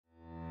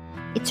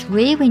It's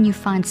rare when you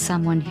find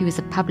someone who is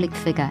a public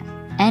figure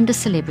and a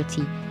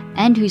celebrity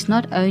and who is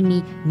not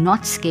only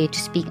not scared to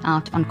speak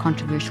out on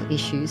controversial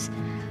issues,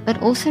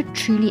 but also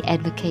truly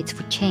advocates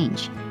for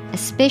change,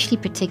 especially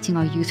protecting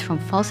our youth from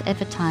false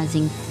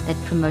advertising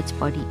that promotes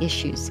body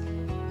issues.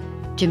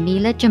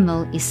 Jameela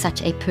Jamil is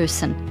such a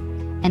person,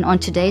 and on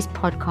today's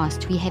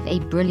podcast we have a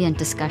brilliant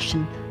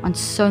discussion on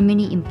so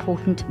many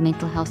important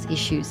mental health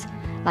issues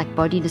like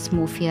body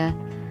dysmorphia,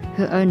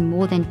 her own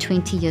more than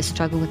 20-year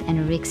struggle with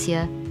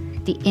anorexia,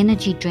 the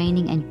energy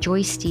draining and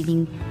joy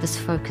stealing this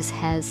focus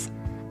has,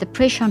 the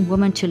pressure on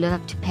women to live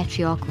up to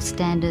patriarchal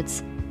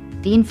standards,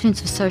 the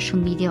influence of social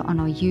media on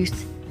our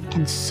youth,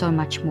 and so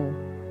much more.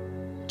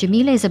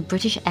 Jameela is a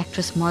British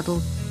actress, model,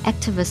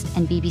 activist,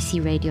 and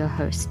BBC radio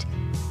host.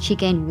 She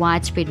gained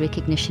widespread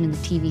recognition in the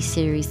TV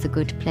series The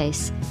Good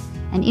Place.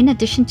 And in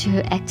addition to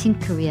her acting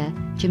career,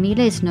 Jameela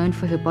is known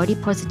for her body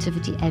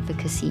positivity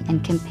advocacy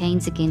and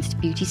campaigns against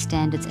beauty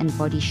standards and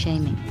body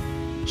shaming.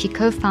 She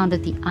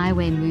co-founded the I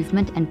Weigh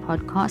movement and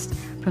podcast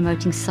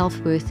promoting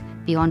self-worth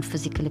beyond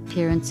physical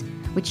appearance,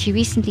 which she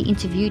recently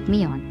interviewed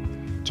me on.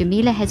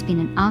 Jameela has been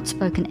an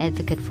outspoken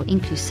advocate for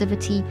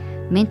inclusivity,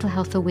 mental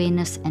health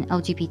awareness, and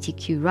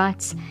LGBTQ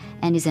rights,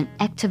 and is an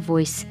active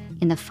voice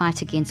in the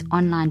fight against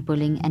online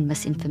bullying and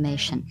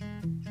misinformation.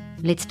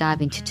 Let's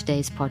dive into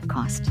today's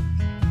podcast.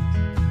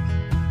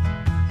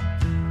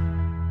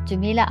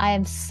 Jameela, I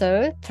am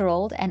so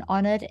thrilled and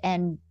honored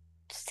and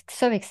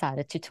so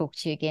excited to talk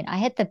to you again. I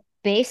had the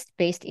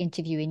best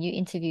interview when you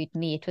interviewed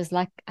me. It was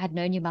like I'd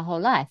known you my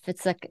whole life.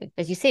 It's like,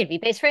 as you said, we're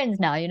best friends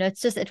now.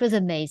 It was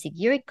amazing.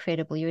 You're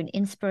incredible. You're an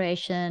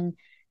inspiration.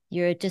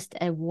 You're just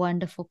a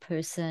wonderful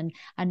person.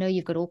 I know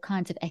you've got all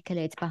kinds of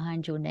accolades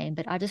behind your name,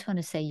 but I just want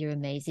to say you're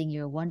amazing.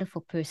 You're a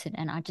wonderful person.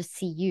 And I just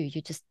see you.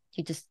 You're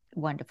just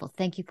wonderful.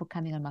 Thank you for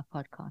coming on my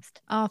podcast.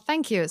 Oh,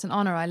 thank you. It's an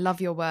honor. I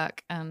love your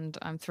work and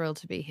I'm thrilled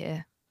to be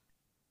here.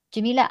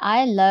 Jameela,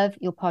 I love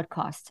your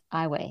podcast,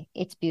 I Weigh.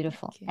 It's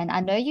beautiful. And I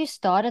know you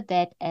started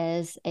that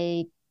as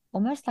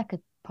almost like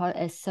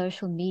a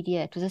social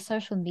media. It was a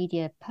social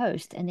media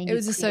post. And then it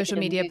was a social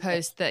media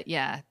post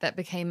that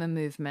became a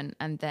movement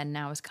and then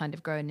now has kind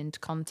of grown into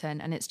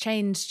content. And it's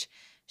changed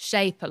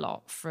shape a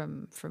lot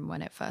from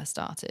when it first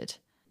started.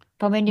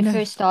 From when you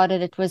first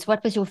started,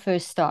 what was your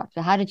first start?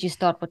 How did you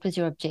start? What was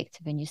your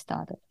objective when you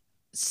started?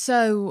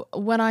 So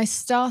when I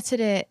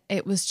started it,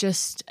 it was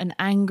just an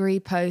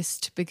angry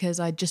post because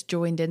I just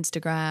joined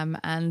Instagram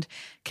and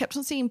kept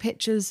on seeing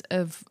pictures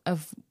of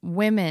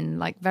women,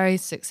 like very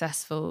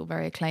successful,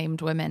 very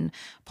acclaimed women,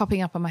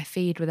 popping up on my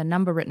feed with a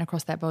number written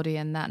across their body.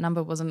 And that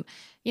number wasn't,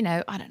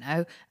 I don't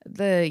know,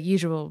 the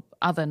usual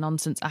other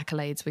nonsense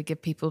accolades we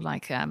give people,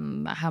 like how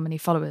many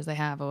followers they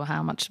have or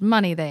how much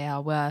money they are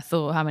worth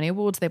or how many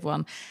awards they've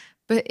won.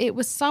 But it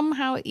was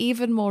somehow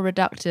even more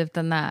reductive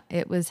than that.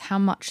 It was how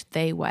much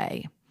they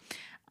weigh.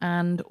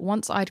 And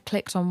once I'd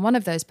clicked on one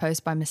of those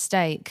posts by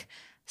mistake,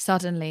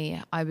 suddenly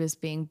I was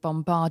being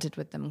bombarded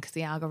with them because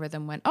the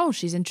algorithm went, oh,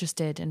 she's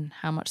interested in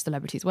how much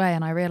celebrities weigh.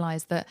 And I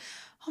realized that,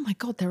 oh my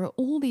God, there are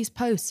all these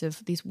posts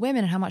of these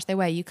women and how much they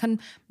weigh. You can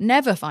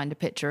never find a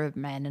picture of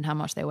men and how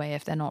much they weigh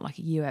if they're not like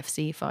a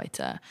UFC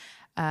fighter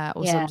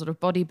or some sort of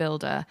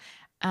bodybuilder.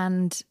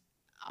 And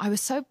I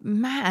was so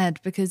mad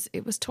because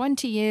it was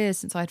 20 years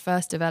since I'd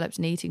first developed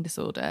an eating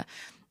disorder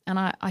and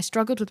I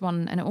struggled with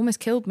one and it almost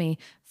killed me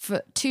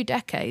for 2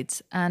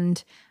 decades.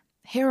 And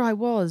here I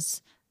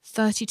was,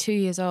 32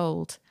 years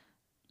old,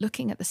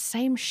 looking at the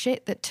same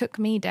shit that took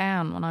me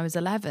down when I was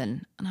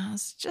 11. And I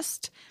was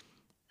just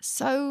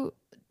so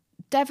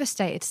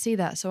devastated to see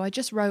that. So I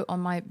just wrote on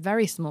my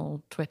very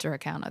small Twitter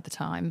account at the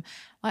time,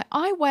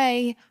 I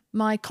weigh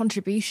my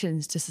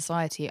contributions to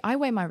society. I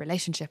weigh my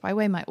relationship. I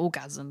weigh my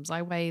orgasms.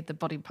 I weigh the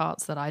body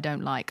parts that I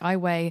don't like. I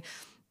weigh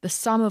the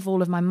sum of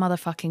all of my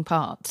motherfucking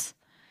parts.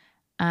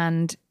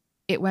 And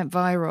it went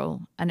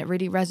viral and it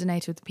really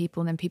resonated with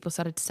people. And then people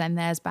started to send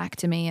theirs back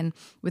to me. And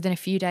within a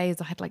few days,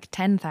 I had like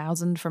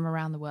 10,000 from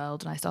around the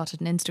world. And I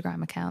started an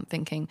Instagram account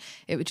thinking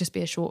it would just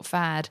be a short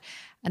fad.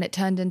 And it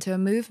turned into a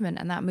movement.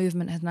 And that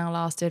movement has now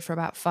lasted for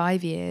about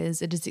 5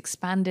 years. It has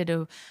expanded,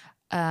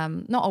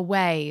 not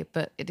away,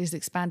 but it has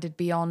expanded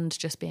beyond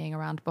just being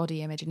around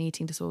body image and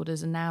eating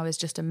disorders. And now is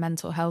just a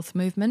mental health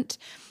movement.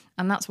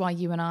 And that's why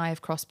you and I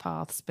have crossed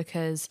paths,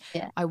 because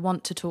I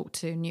want to talk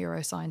to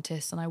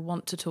neuroscientists and I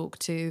want to talk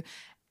to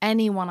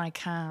anyone I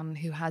can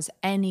who has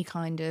any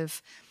kind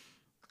of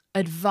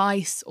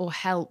advice or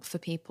help for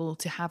people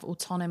to have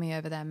autonomy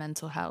over their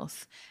mental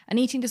health. And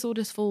eating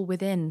disorders fall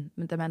within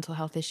the mental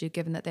health issue,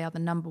 given that they are the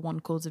number one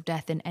cause of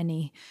death in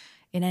any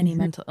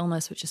mental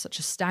illness, which is such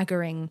a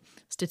staggering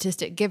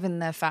statistic, given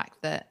the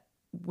fact that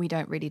we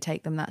don't really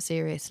take them that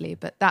seriously.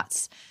 But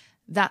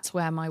that's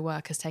where my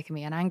work has taken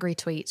me. An angry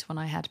tweet when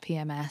I had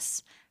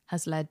PMS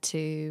has led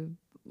to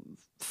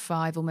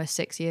 5, almost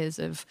 6 years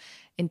of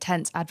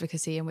intense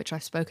advocacy in which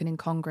I've spoken in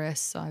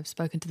Congress, I've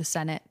spoken to the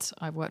Senate,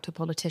 I've worked with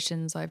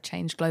politicians, I've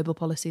changed global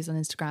policies on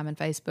Instagram and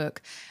Facebook.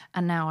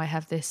 And now I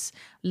have this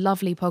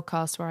lovely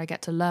podcast where I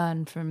get to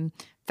learn from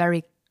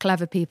very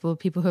clever people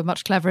who are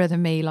much cleverer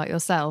than me, like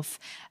yourself,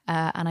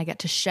 and I get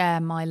to share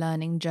my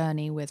learning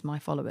journey with my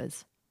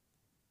followers.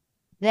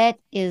 That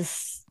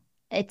is,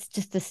 it's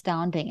just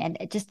astounding. And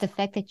just the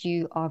fact that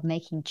you are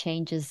making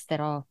changes that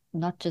are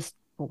not just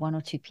for one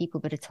or two people,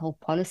 but it's whole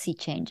policy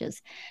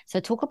changes. So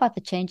talk about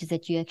the changes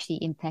that you actually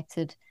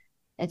impacted,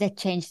 that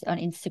changed on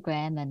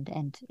Instagram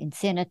and in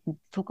Senate, and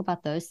talk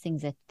about those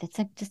things that's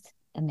like just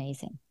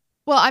amazing.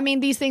 Well, I mean,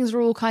 these things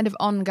are all kind of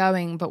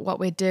ongoing, but what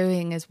we're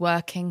doing is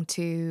working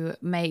to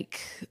make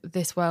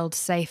this world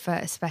safer,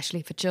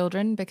 especially for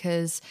children,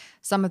 because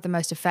some of the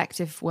most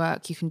effective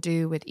work you can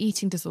do with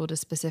eating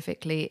disorders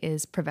specifically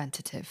is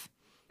preventative,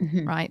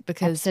 Hmm. right?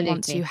 Because once you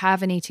Absolutely.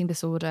 have an eating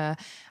disorder,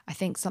 I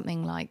think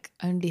something like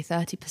only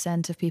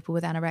 30% of people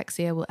with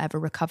anorexia will ever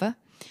recover,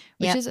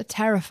 which Yeah. is a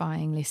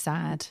terrifyingly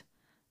sad,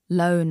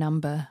 low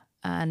number.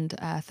 And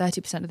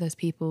 30% of those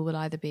people will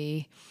either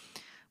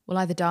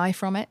die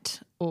from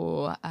it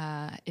or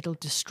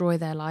it'll destroy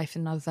their life,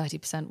 and another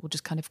 30% will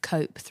just kind of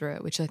cope through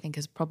it, which I think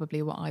is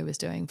probably what I was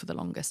doing for the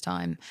longest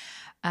time.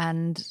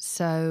 And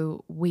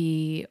so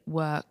we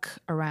work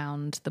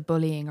around the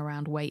bullying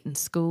around weight in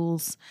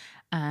schools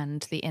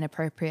and the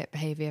inappropriate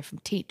behavior from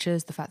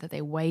teachers, the fact that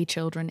they weigh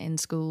children in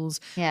schools.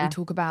 We Yeah.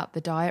 talk about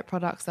the diet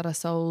products that are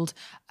sold.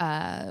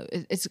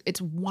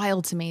 It's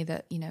wild to me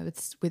that,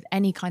 it's with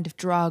any kind of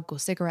drug or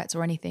cigarettes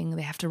or anything,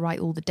 they have to write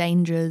all the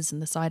dangers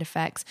and the side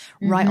effects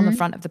right on the Hmm.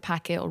 front of the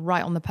packet or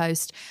right on the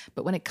post.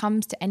 But when it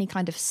comes to any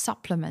kind of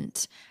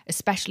supplement,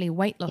 especially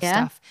weight loss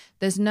Yeah. stuff,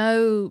 there's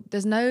no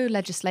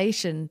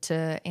legislation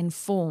to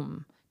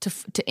enforce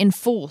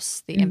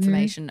the Hmm.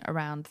 information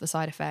around the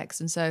side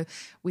effects. And so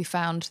we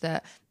found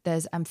that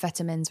there's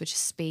amphetamines, which is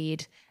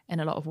speed,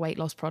 in a lot of weight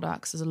loss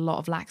products. There's a lot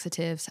of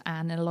laxatives,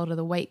 and in a lot of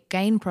the weight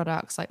gain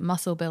products, like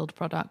muscle build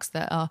products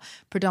that are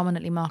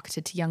predominantly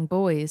marketed to young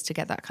boys to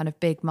get that kind of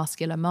big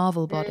muscular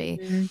marvel body.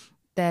 Hmm.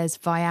 There's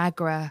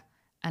Viagra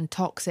and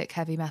toxic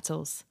heavy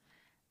metals.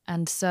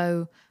 And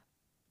so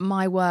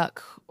my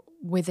work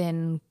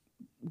within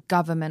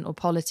government or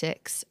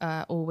politics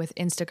or with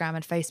Instagram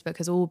and Facebook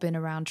has all been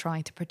around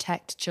trying to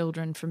protect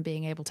children from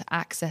being able to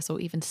access or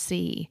even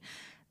see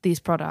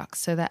these products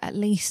so that at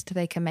least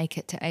they can make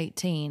it to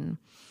 18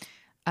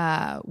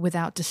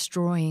 without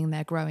destroying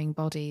their growing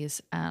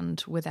bodies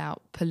and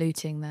without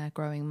polluting their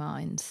growing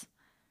minds.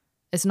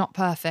 It's not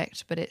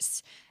perfect, but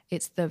it's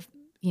the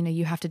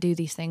you have to do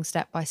these things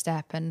step by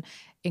step and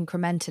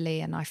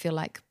incrementally. And I feel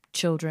like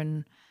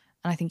children,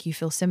 and I think you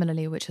feel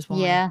similarly, which is why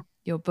Yeah.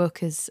 your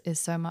book is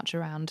so much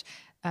around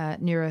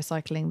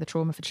neurocycling, the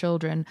trauma for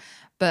children.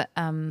 But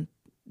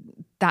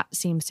that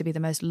seems to be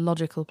the most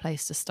logical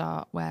place to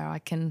start, where I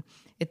can.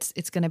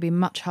 It's going to be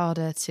much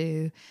harder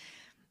to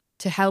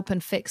help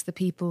and fix the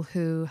people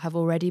who have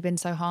already been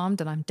so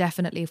harmed. And I'm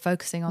definitely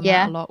focusing on that a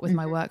Yeah. lot with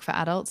my work for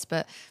adults.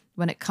 But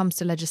when it comes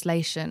to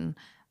legislation,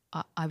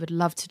 I would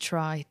love to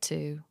try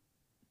to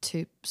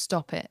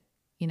stop it,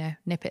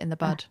 nip it in the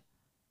Hmm. bud.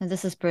 And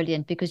this is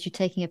brilliant because you're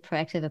taking a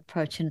proactive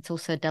approach, and it's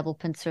also a double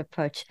pincer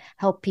approach.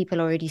 Help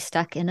people already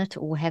stuck in it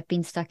or have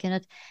been stuck in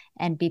it,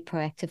 and be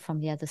proactive from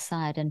the other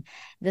side. And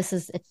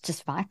it's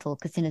just vital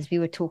because then, as we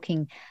were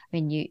talking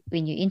when you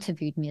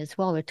interviewed me as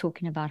well, we're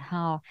talking about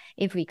how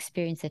every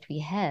experience that we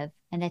have,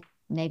 and that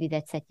maybe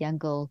that's that young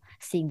girl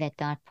seeing that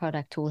diet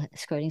product or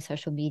scrolling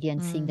social media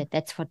and seeing Mm, that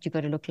that's what you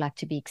got to look like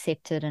to be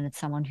accepted, and it's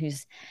someone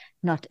who's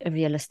not a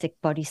realistic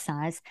body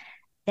size.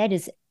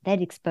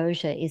 That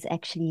exposure is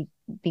actually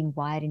being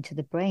wired into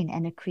the brain,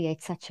 and it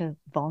creates such a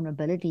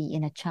vulnerability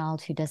in a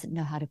child who doesn't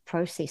know how to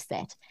process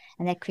that,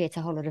 and that creates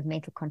a whole lot of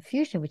mental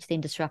confusion, which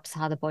then disrupts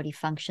how the body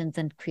functions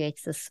and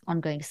creates this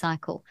ongoing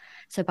cycle.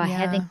 So by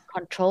having yeah.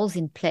 controls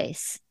in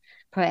place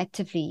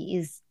proactively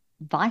is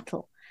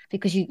vital,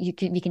 because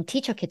we can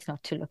teach our kids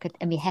not to look at,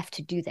 and we have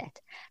to do that,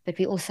 but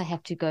we also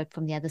have to go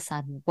from the other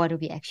side. What are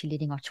we actually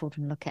letting our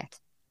children look at?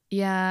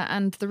 Yeah,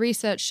 and the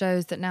research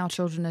shows that now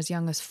children as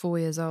young as 4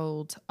 years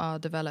old are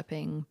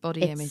developing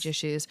body image it's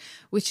issues,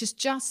 which is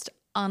just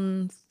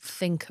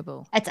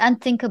unthinkable. it's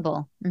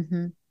unthinkable.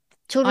 Hmm. I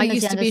Children as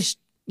used to young be, as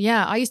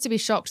yeah, I used to be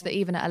shocked that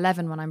even at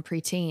 11, when I'm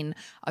preteen,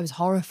 I was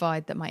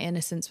horrified that my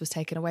innocence was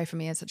taken away from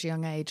me at such a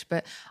young age.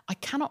 But I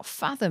cannot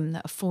fathom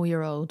that a 4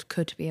 year old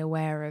could be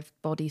aware of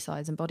body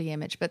size and body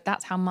image. But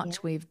that's how yeah.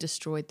 much we've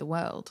destroyed the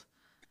world.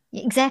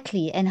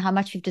 Exactly, and how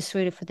much we've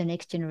destroyed it for the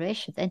next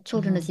generation. And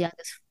children Hmm. as young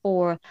as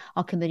 4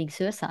 are committing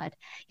suicide.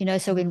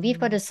 So when we've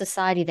got Mm. a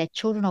society that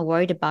children are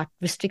worried about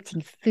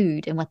restricting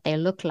food and what they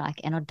look like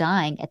and are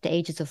dying at the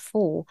ages of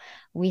 4,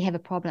 we have a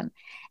problem.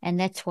 And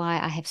that's why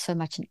I have so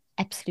much an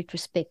absolute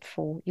respect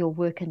for your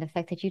work, and the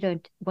fact that you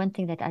don't, one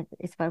thing that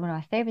is one of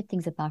my favorite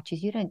things about you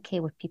is you don't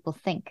care what people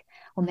think.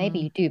 Or maybe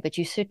Mm. you do, but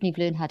you certainly have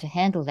learned how to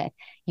handle that.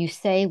 You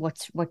say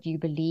what you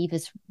believe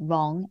is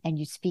wrong, and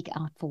you speak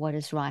out for what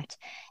is right,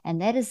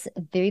 and that is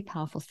a very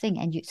powerful thing.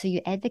 And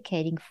you're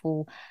advocating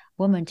for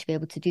women to be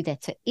able to do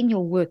that. So in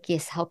your work,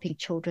 yes, helping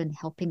children,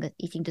 helping with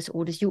eating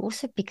disorders, you're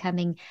also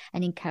becoming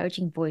an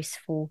encouraging voice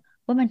for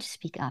women to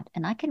speak out.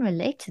 And I can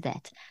relate to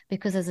that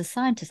because as a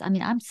scientist, I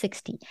mean, I'm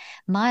 60.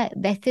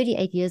 Back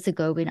 38 years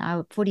ago,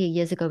 40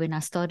 years ago when I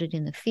started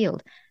in the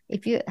field,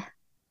 if you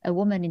a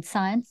woman in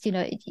science, it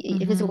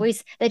was Mm-hmm.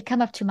 always, they'd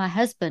come up to my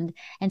husband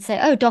and say,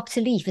 "Oh,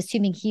 Dr. Leaf,"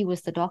 assuming he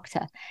was the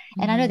doctor.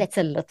 And I know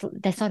Mm-hmm.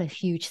 that's not a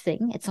huge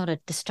thing. It's not a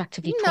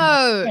destructively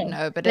traumatic No, thing,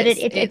 no, but but it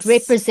it's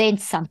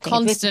represents something. It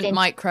constant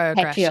represents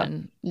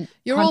microaggression. patriarchy,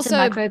 You're constant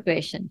also,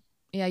 microaggression.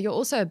 yeah, you're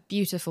also a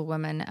beautiful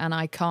woman, and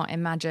I can't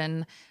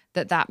imagine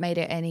that made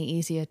it any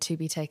easier to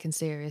be taken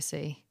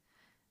seriously.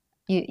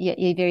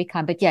 You're very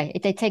kind, but yeah,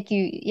 they take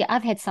you. Yeah,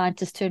 I've had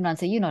scientists turn around and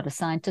say, "You're not a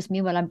scientist."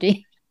 Meanwhile, I'm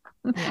doing,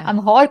 Yeah. I'm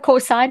a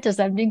hardcore scientist.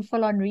 I'm doing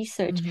full on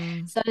research.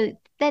 Mm-hmm. So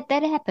that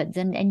happens,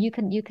 and you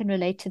can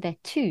relate to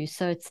that too.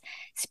 So it's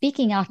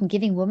speaking out and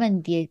giving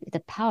women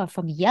the power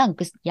from young,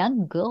 because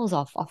young girls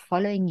are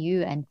following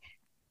you, and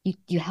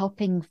you're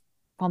helping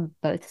from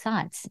both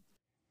sides.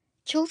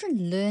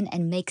 Children learn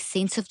and make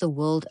sense of the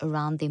world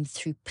around them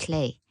through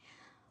play.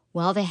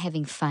 While they're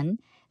having fun,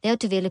 they are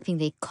developing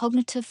their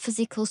cognitive,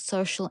 physical,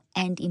 social,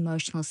 and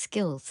emotional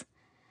skills.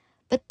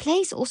 But play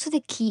is also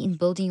the key in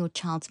building your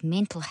child's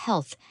mental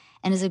health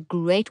and is a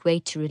great way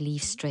to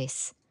relieve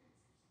stress.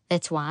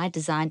 That's why I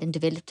designed and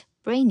developed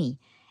Brainy,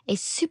 a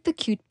super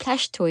cute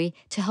plush toy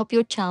to help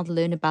your child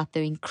learn about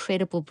their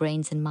incredible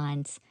brains and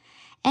minds,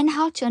 and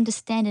how to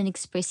understand and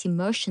express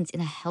emotions in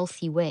a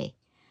healthy way.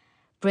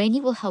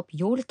 Brainy will help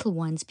your little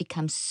ones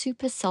become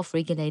super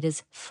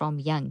self-regulators from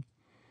young.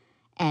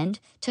 And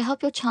to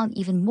help your child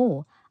even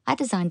more, I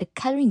designed a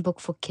coloring book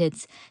for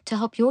kids to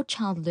help your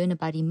child learn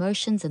about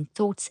emotions and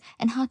thoughts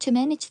and how to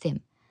manage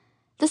them.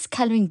 This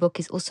coloring book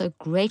is also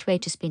a great way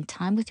to spend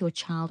time with your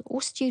child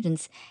or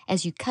students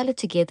as you color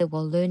together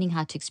while learning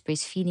how to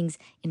express feelings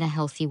in a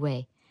healthy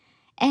way.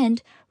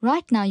 And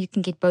right now you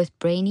can get both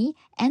Brainy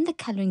and the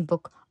coloring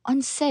book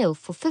on sale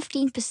for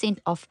 15%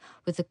 off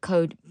with the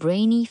code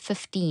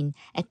BRAINY15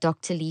 at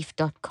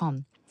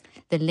drleaf.com.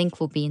 The link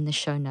will be in the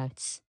show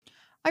notes.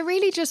 I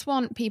really just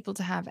want people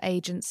to have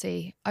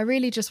agency. I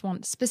really just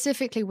want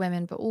specifically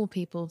women, but all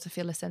people to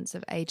feel a sense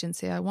of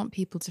agency. I want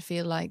people to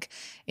feel like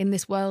in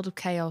this world of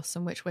chaos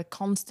in which we're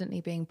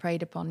constantly being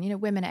preyed upon,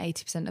 women are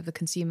 80% of the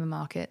consumer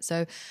market.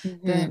 So the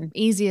Mm-hmm.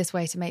 easiest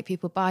way to make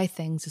people buy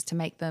things is to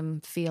make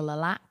them feel a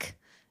lack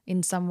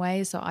in some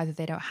ways. So either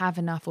they don't have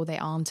enough or they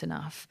aren't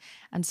enough.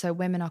 And so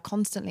women are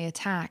constantly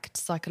attacked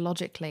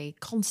psychologically,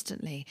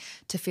 constantly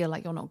to feel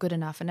like you're not good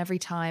enough. And every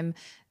time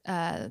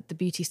the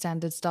beauty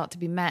standards start to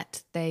be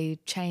met, they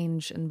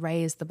change and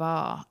raise the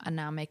bar and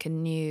now make a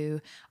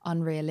new,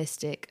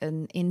 unrealistic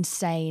and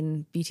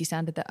insane beauty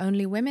standard that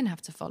only women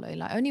have to follow.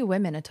 Like only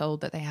women are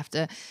told that they have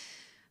to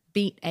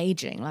beat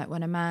aging. Like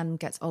when a man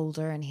gets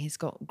older and he's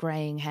got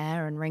graying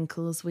hair and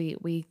wrinkles,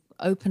 we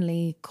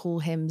openly call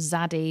him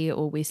zaddy,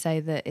 or we say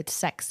that it's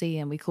sexy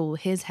and we call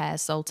his hair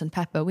salt and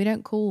pepper. We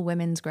don't call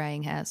women's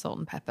graying hair salt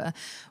and pepper.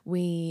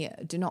 We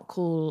do not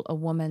call a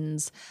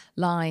woman's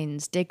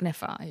lines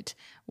dignified.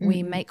 We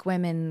Mm-hmm. make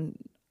women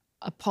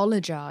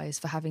apologize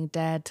for having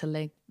dared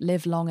to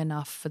live long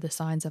enough for the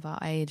signs of our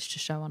age to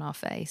show on our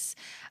face.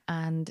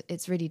 And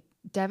it's really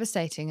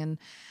devastating and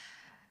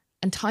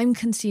time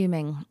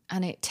consuming,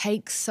 and it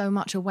takes so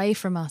much away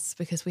from us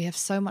because we have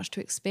so much to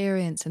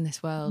experience in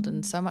this world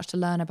and so much to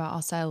learn about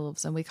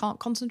ourselves, and we can't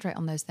concentrate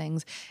on those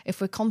things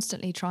if we're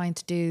constantly trying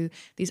to do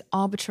these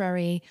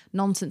arbitrary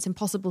nonsense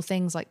impossible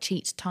things like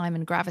cheat time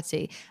and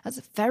gravity.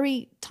 That's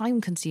very time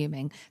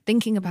consuming,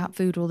 thinking about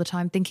food all the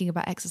time, thinking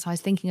about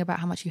exercise, thinking about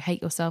how much you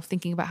hate yourself,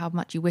 thinking about how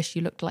much you wish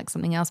you looked like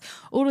something else.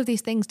 All of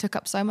these things took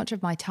up so much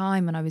of my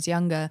time when I was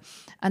younger,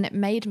 and it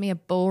made me a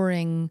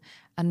boring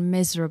and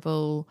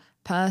miserable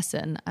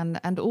person.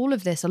 And all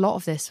of this, a lot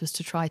of this was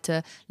to try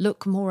to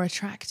look more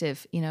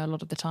attractive, a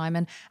lot of the time.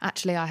 And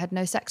actually I had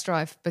no sex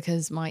drive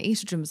because my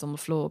estrogen was on the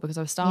floor because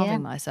I was Yeah,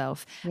 starving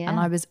myself. And yeah.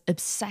 I was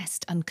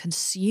obsessed and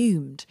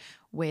consumed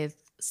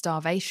with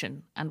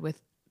starvation and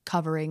with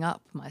covering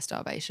up my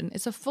starvation.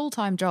 It's a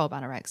full-time job,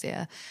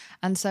 anorexia.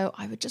 And so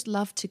I would just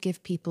love to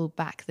give people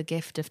back the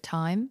gift of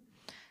time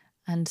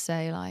and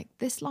say, like,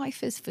 this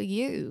life is for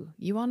you.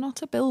 You are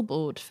not a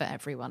billboard for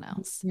everyone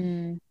else.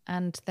 Mm.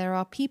 And there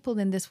are people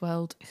in this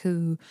world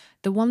who,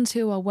 the ones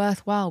who are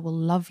worthwhile, will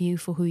love you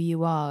for who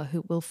you are,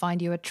 who will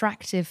find you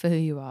attractive for who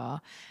you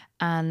are,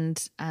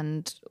 and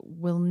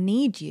will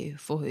need you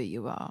for who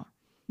you are.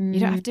 You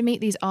don't have Mm. to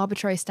meet these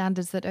arbitrary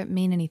standards that don't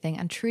mean anything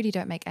and truly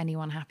don't make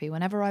anyone happy.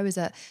 Whenever I was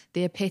at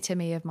the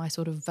epitome of my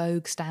sort of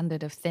Vogue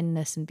standard of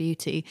thinness and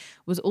beauty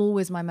was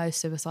always my most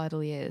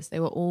suicidal years.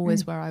 They were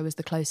always Mm. where I was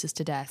the closest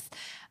to death.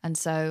 And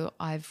so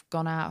I've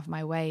gone out of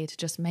my way to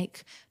just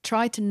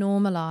try to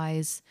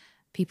normalize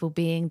people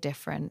being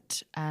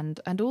different. And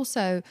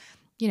also,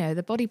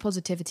 the body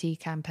positivity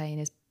campaign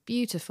is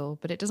beautiful,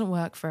 but it doesn't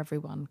work for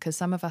everyone because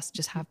some of us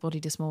just have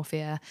body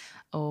dysmorphia,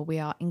 or we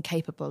are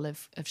incapable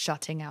of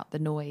shutting out the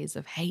noise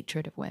of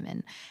hatred of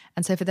women.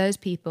 And so for those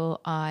people,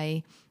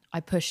 I I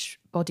push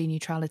body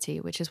neutrality,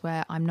 which is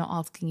where I'm not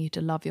asking you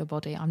to love your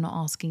body. I'm not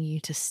asking you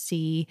to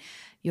see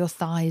your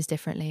thighs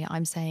differently.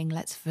 I'm saying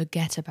let's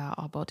forget about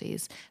our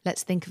bodies.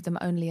 Let's think of them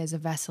only as a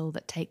vessel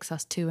that takes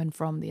us to and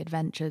from the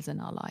adventures in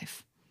our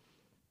life.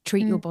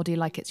 Treat your body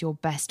like it's your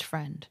best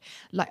friend.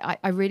 Like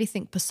I really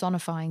think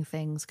personifying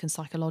things can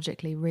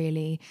psychologically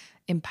really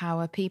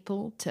empower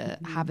people to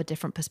have a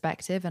different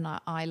perspective. And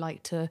I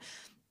like to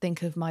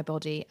think of my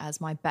body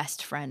as my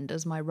best friend,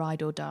 as my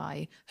ride or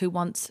die, who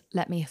once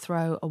let me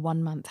throw a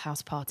 1-month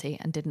house party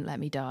and didn't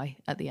let me die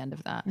at the end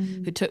of that,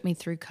 who took me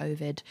through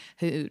COVID,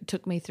 who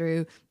took me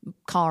through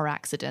car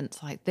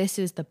accidents. Like, this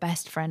is the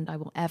best friend I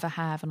will ever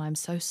have. And I'm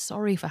so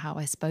sorry for how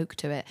I spoke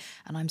to it.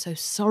 And I'm so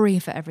sorry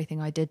for everything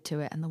I did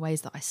to it and the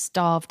ways that I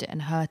starved it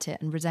and hurt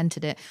it and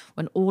resented it,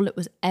 when all it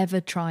was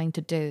ever trying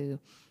to do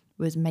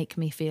was make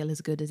me feel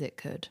as good as it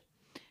could.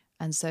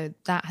 And so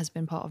that has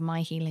been part of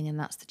my healing, and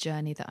that's the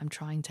journey that I'm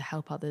trying to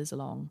help others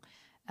along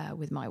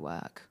with my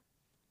work.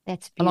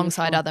 That's beautiful.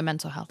 Alongside other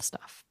mental health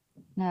stuff.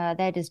 No,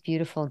 that is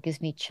beautiful. It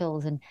gives me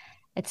chills. And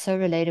it's so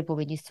relatable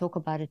when you talk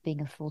about it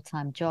being a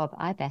full-time job.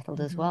 I battled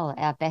as well.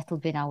 I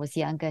battled when I was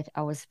younger.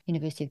 I was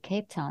University of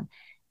Cape Town,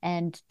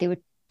 and there were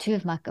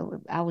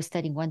I was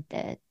studying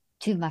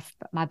two of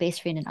my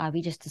best friend and I,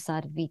 we just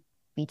decided we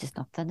just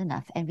not done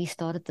enough. And we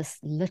started this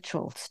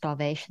literal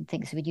starvation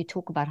thing. So when you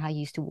talk about how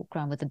you used to walk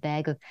around with a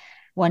bag of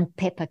one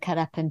pepper cut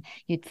up and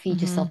you'd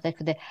feed yourself that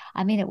for that.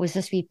 I mean, it was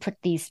just, you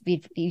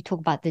talk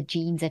about the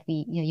jeans that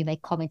you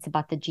make comments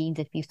about the jeans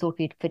that we thought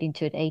we'd fit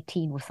into at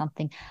 18 or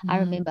something. I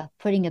remember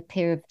putting a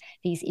pair of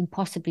these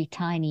impossibly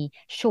tiny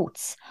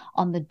shorts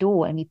on the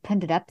door, and we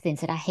pinned it up then,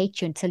 said, I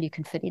hate you until you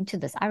can fit into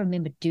this. I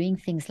remember doing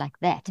things like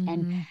that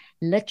and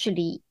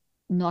literally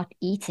not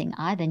eating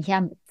either. And here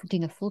I'm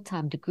doing a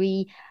full-time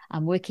degree.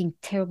 I'm working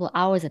terrible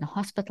hours in a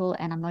hospital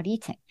and I'm not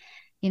eating,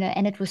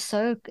 and it was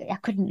so, I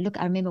couldn't look.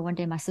 I remember one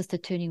day my sister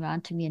turning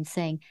around to me and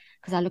saying,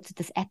 because I looked at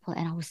this apple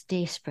and I was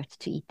desperate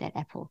to eat that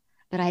apple,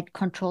 but I had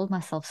controlled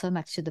myself so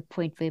much to the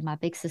point where my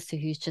big sister,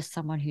 who's just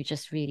someone who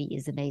just really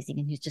is amazing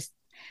and who's just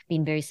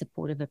been very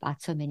supportive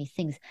about so many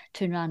things,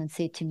 turned around and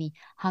said to me,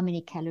 how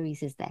many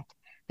calories is that?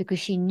 Because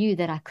she knew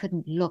that I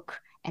couldn't look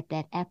at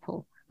that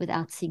apple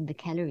without seeing the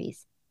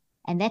calories.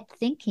 And that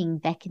thinking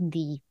back in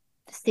the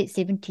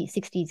 70s,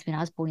 60s, when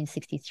I was born in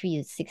 63,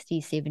 the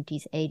 60s,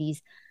 70s,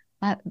 80s,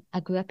 I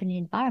grew up in an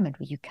environment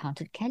where you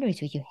counted calories,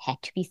 where you had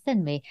to be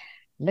thin, where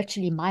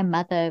literally my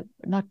mother,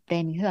 not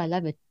blaming her, I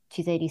love her,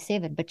 she's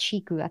 87, but she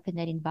grew up in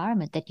that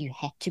environment that you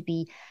had to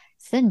be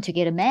thin to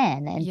get a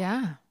man. And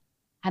yeah,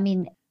 I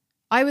mean,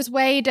 I was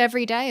weighed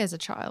every day as a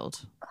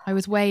child. I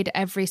was weighed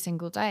every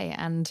single day.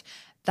 And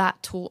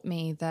that taught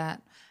me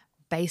that,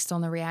 based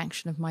on the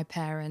reaction of my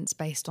parents,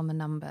 based on the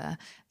number,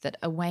 that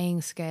a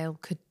weighing scale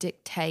could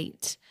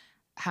dictate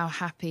how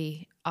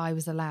happy I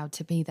was allowed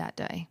to be that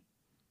day.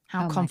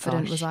 How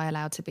confident was I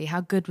allowed to be?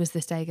 How good was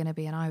this day going to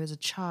be? And I was a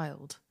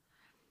child.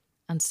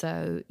 And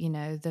so,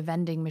 the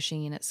vending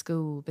machine at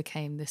school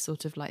became this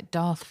sort of like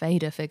Darth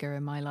Vader figure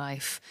in my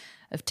life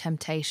of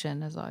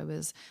temptation as I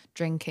was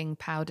drinking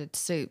powdered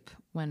soup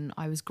when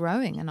I was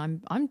growing. And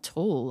I'm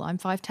tall. I'm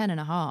 5'10" and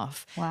a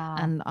half. Wow.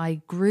 And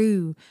I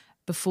grew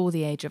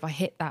I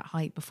hit that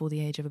height before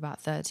the age of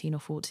about 13 or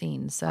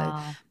 14.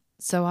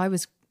 So I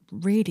was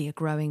really a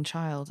growing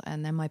child.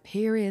 And then my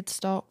period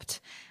stopped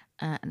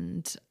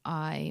and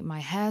my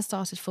hair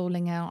started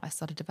falling out. I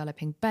started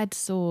developing bed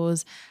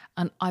sores,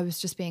 and I was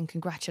just being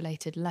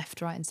congratulated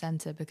left, right, and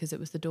center because it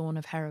was the dawn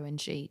of heroin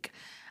chic.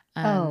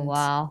 And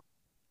wow.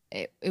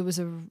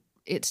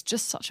 It's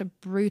just such a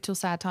brutal,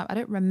 sad time. I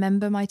don't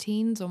remember my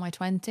teens or my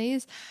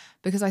 20s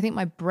because I think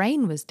my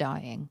brain was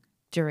dying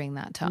during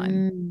that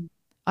time.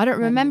 I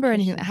don't remember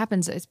anything that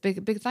happens. It's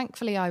big.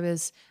 Thankfully,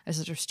 it's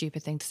such a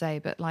stupid thing to say,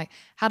 but like,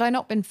 had I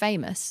not been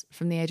famous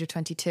from the age of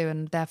 22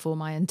 and therefore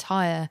my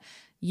entire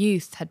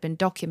youth had been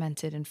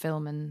documented in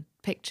film and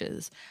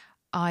pictures,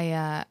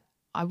 I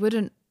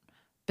wouldn't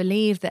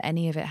believe that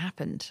any of it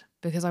happened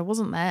because I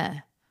wasn't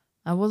there.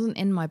 I wasn't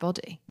in my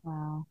body.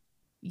 Wow.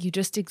 You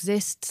just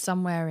exist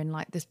somewhere in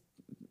like this,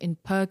 in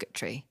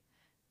purgatory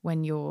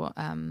when you're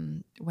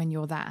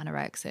that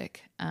anorexic.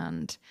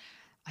 And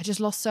I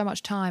just lost so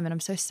much time, and I'm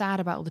so sad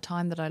about all the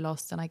time that I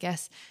lost. And I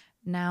guess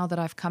now that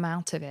I've come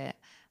out of it,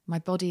 my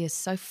body is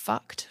so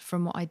fucked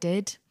from what I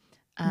did,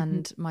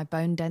 and my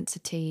bone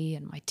density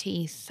and my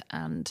teeth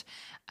and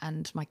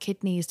my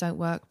kidneys don't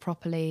work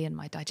properly, and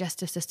my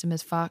digestive system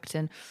is fucked.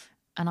 And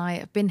I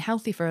have been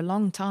healthy for a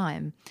long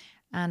time,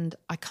 and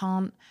I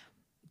can't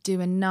do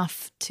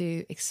enough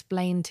to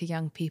explain to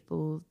young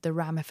people the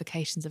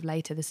ramifications of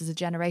later. This is a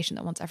generation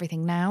that wants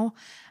everything now.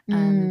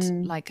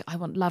 And like, I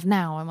want love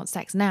now. I want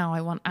sex now.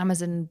 I want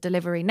Amazon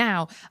delivery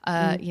now.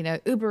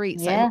 Uber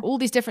Eats, like, all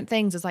these different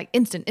things is like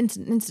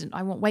instant.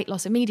 I want weight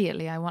loss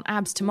immediately. I want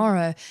abs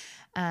tomorrow.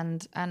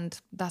 And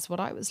that's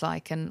what I was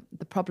like. And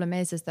the problem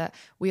is that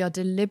we are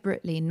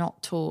deliberately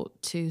not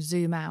taught to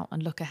zoom out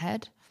and look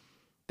ahead.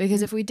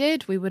 Because if we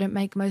did, we wouldn't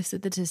make most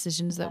of the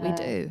decisions that we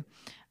do.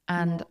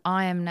 And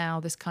I am now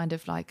this kind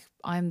of like,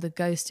 I'm the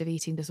ghost of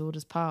eating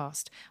disorders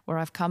past, where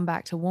I've come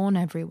back to warn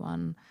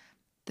everyone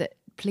that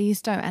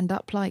please don't end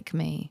up like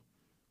me,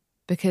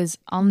 because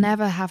I'll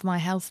never have my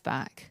health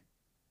back.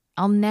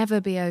 I'll never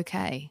be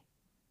okay.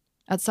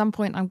 At some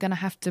point, I'm going to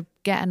have to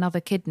get another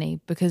kidney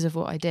because of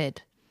what I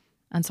did.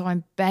 And so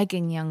I'm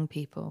begging young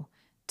people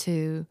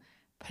to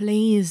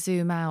please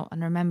zoom out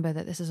and remember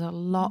that this is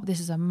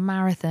a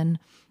marathon,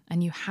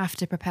 and you have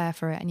to prepare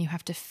for it, and you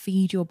have to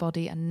feed your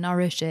body and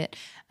nourish it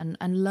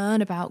and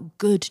learn about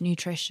good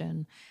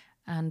nutrition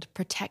and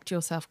protect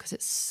yourself, because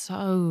it's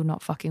so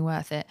not fucking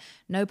worth it.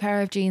 No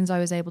pair of jeans I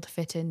was able to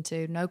fit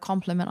into, no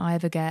compliment I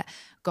ever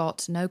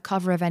got, no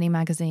cover of any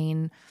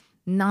magazine.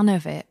 None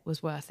of it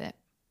was worth it.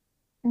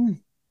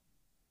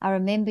 I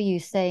remember you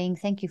saying,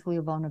 thank you for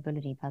your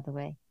vulnerability, by the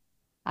way.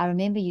 I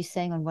remember you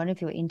saying on one of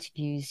your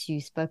interviews,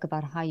 you spoke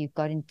about how you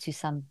got into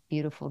some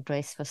beautiful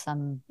dress for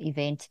some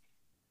event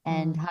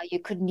and how you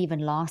couldn't even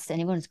last. And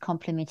everyone was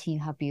complimenting you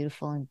how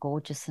beautiful and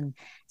gorgeous and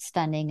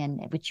stunning,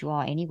 and which you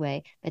are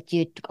anyway. But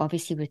you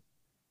obviously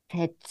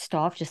had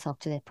starved yourself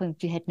to that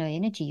point. You had no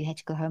energy. You had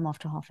to go home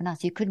after half an hour.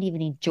 So you couldn't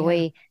even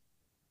enjoy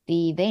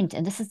the event.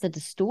 And this is the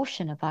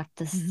distortion about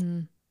this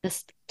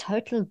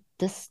total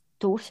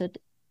distorted,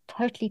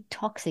 totally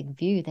toxic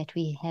view that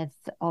we have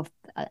of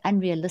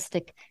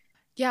unrealistic.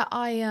 Yeah,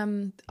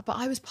 but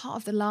I was part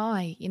of the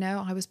lie,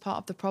 I was part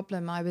of the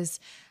problem. I was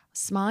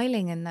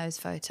smiling in those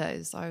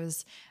photos. I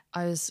was,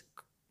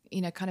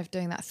 kind of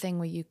doing that thing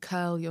where you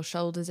curl your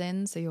shoulders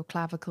in so your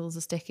clavicles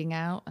are sticking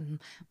out, and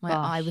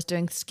I was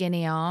doing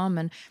skinny arm.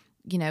 And,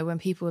 when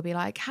people would be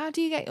like, how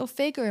do you get your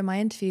figure in my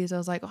interviews? I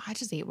was like, I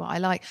just eat what I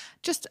like.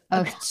 Just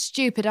a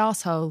stupid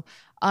asshole.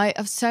 I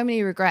have so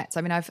many regrets.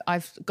 I mean,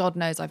 I've God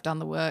knows I've done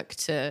the work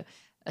to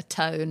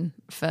atone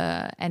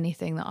for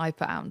anything that I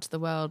put out into the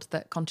world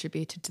that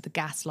contributed to the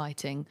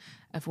gaslighting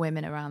of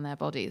women around their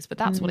bodies. But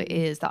that's what it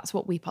is. That's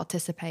what we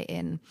participate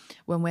in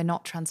when we're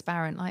not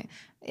transparent. Like,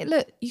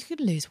 look, you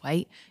can lose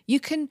weight. You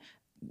can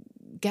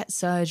get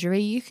surgery.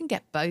 You can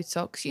get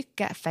Botox. You can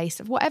get a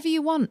facelift, whatever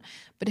you want.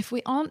 But if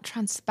we aren't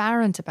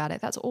transparent about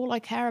it, that's all I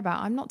care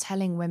about. I'm not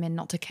telling women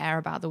not to care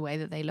about the way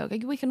that they look.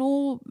 We can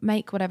all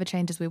make whatever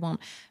changes we want.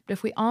 But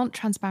if we aren't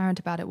transparent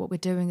about it, what we're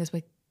doing is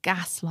we're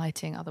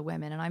gaslighting other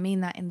women. And I mean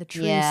that in the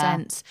true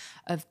sense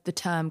of the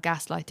term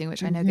gaslighting,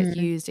 which I know gets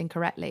used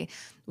incorrectly.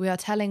 We are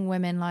telling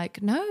women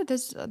like, no,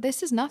 this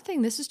is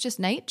nothing. This is just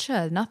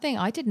nature. Nothing.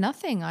 I did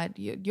nothing.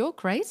 You're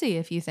crazy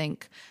if you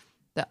think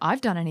that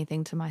I've done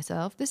anything to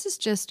myself. This is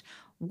just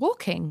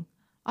walking.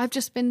 I've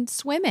just been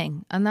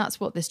swimming. And that's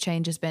what this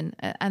change has been.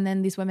 And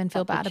then these women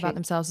feel bad about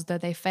themselves as though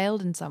they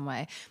failed in some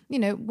way.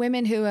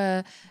 Women who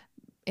are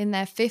in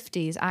their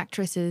 50s,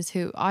 actresses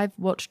who I've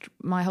watched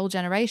my whole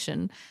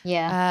generation.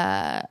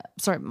 Actresses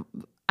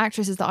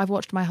that I've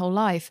watched my whole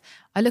life.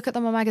 I look at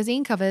them on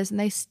magazine covers and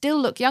they still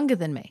look younger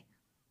than me.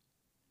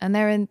 And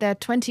they're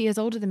 20 years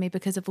older than me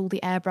because of all the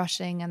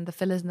airbrushing and the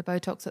fillers and the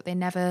Botox that they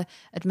never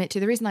admit to.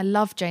 The reason I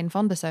love Jane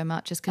Fonda so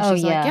much is because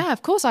she's like, yeah,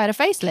 of course I had a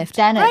facelift.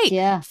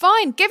 Great,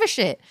 fine, give a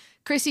shit.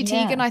 Chrissy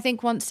Teigen, I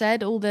think, once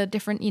said all the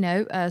different,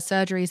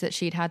 surgeries that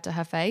she'd had to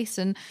her face,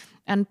 and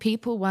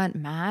people weren't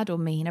mad or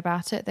mean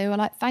about it. They were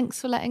like,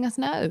 thanks for letting us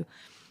know.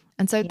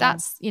 And so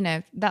that's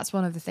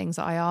one of the things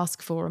that I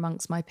ask for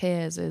amongst my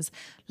peers is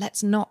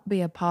let's not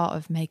be a part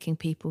of making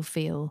people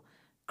feel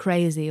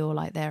crazy or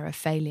like they're a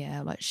failure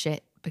or like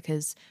shit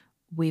because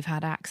we've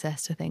had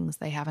access to things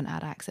they haven't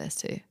had access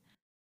to.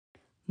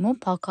 Mon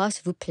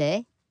podcast vous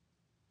plaît?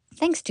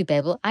 Thanks to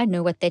Babbel, I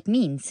know what that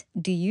means.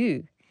 Do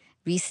you?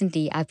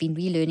 Recently, I've been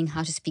relearning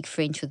how to speak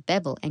French with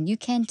Babbel, and you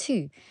can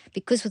too.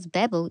 Because with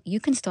Babbel, you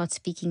can start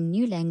speaking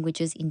new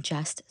languages in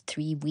just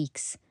 3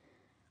 weeks.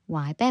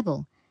 Why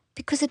Babbel?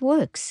 Because it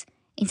works.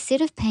 Instead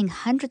of paying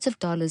hundreds of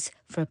dollars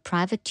for a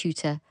private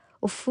tutor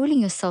or fooling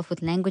yourself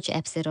with language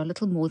apps that are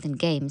little more than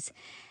games,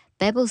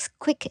 Babbel's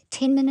quick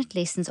 10-minute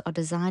lessons are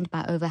designed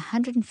by over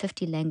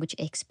 150 language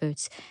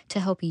experts to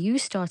help you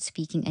start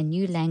speaking a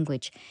new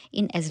language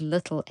in as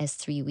little as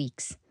 3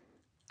 weeks.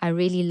 I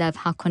really love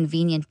how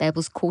convenient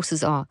Babbel's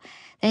courses are.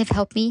 They have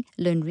helped me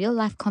learn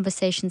real-life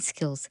conversation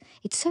skills.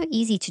 It's so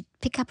easy to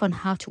pick up on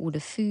how to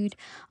order food,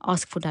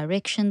 ask for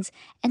directions,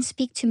 and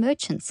speak to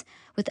merchants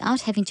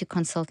without having to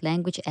consult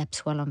language apps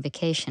while on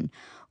vacation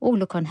or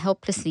look on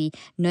helplessly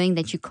knowing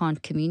that you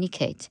can't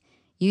communicate.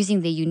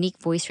 Using their unique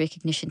voice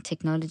recognition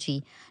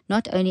technology,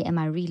 not only am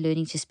I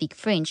relearning to speak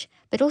French,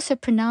 but also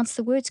pronounce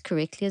the words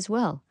correctly as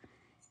well.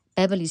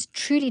 Babbel is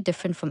truly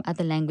different from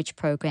other language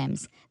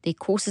programs. Their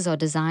courses are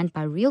designed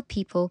by real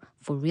people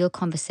for real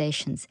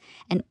conversations,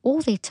 and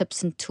all their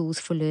tips and tools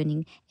for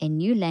learning a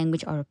new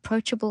language are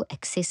approachable,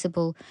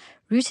 accessible,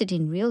 rooted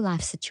in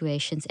real-life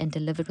situations, and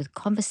delivered with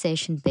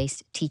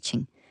conversation-based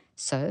teaching.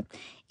 So,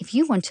 if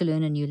you want to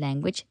learn a new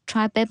language,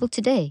 try Babbel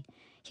today.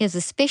 Here's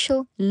a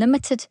special,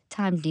 limited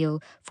time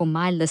deal for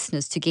my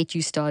listeners to get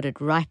you started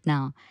right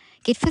now.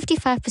 Get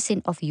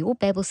 55% off your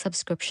Babbel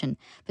subscription,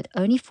 but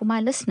only for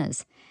my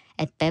listeners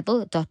at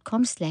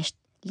babbel.com/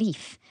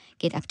 leaf.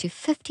 Get up to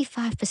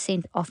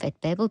 55% off at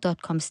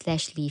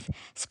babbel.com/leaf,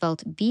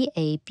 spelled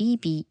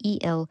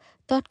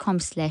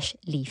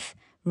BABBEL.com/leaf.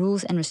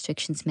 Rules and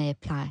restrictions may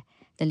apply.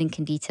 The link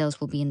and details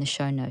will be in the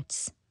show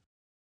notes.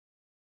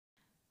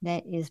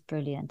 That is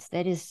brilliant.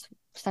 That is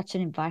such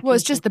an inviting. Well,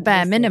 it's just the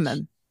bare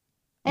minimum.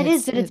 It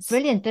is, but it's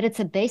brilliant. But it's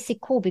a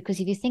basic core,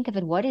 because if you think of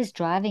it, what is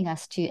driving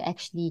us to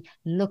actually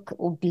look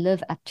or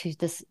live up to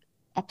this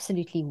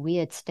absolutely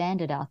weird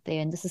standard out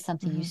there? And this is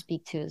something you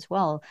speak to as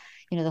well.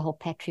 You know, the whole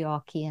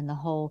patriarchy and the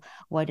whole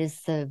what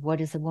is a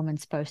woman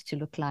supposed to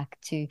look like?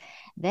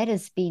 That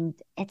has been,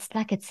 it's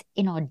like it's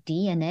in our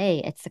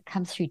DNA. It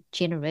comes through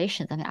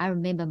generations. I mean, I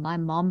remember my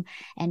mom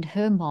and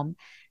her mom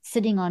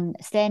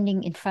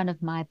standing in front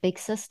of my big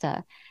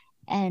sister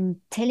and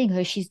telling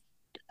her she's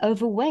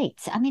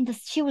overweight. I mean,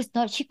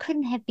 she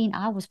couldn't have been,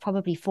 I was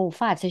probably 4 or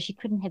 5, so she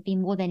couldn't have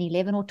been more than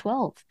 11 or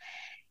 12,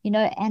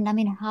 and I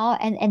mean,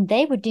 and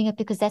they were doing it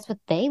because that's what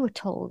they were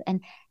told.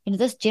 And,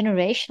 this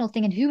generational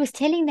thing, and who was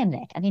telling them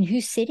that? I mean,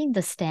 who's setting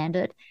the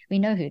standard? We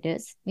know who it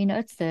is. We know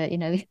it's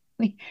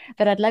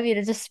but I'd love you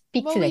to just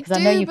speak to that, because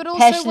I know you're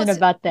passionate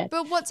about that.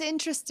 But what's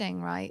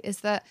interesting, right, is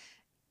that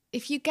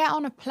if you get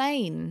on a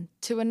plane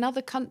to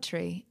another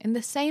country in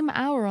the same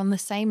hour on the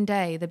same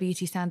day, the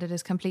beauty standard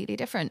is completely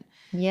different.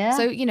 Yeah.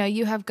 So,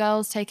 you have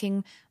girls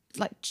taking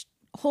like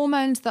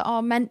hormones that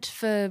are meant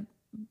for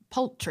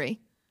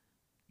poultry.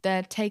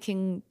 They're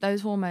taking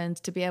those hormones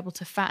to be able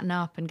to fatten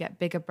up and get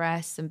bigger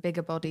breasts and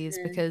bigger bodies,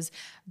 because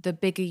the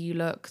bigger you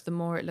look, the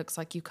more it looks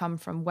like you come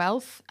from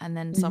wealth, and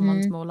then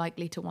someone's more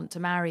likely to want to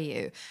marry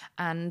you.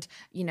 And,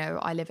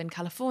 I live in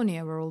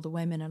California, where all the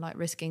women are like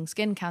risking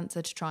skin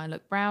cancer to try and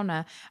look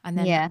browner. And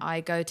then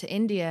I go to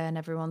India and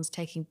everyone's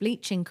taking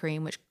bleaching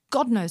cream, which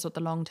God knows what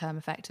the long-term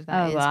effect of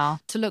that is,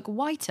 to look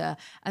whiter.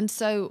 And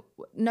so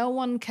no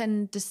one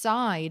can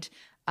decide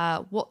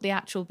what the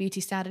actual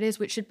beauty standard is,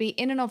 which should be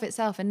in and of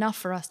itself enough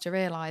for us to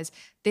realize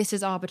this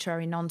is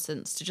arbitrary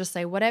nonsense, to just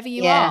say whatever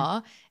you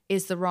are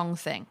is the wrong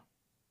thing.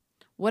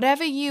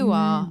 Whatever you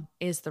are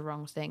is the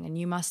wrong thing, and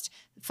you must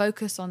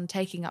focus on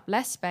taking up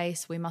less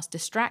space. We must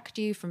distract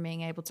you from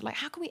being able to,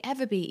 how can we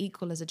ever be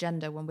equal as a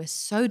gender when we're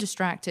so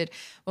distracted,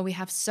 when we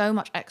have so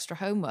much extra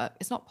homework?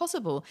 It's not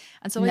possible.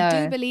 And so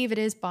I do believe it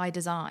is by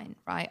design,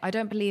 right? I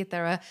don't believe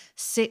there are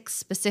 6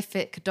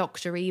 specific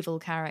Dr. Evil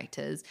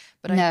characters,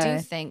 but I do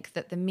think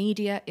that the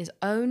media is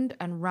owned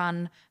and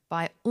run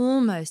by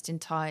almost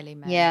entirely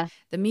men. Yeah.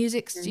 The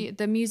music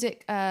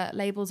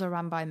labels are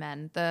run by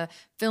men. The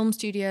film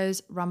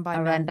studios run by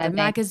men. The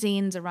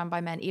magazines are run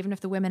by men. Even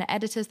if the women are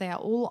editors, they are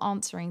all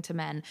answering to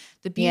men.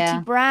 The beauty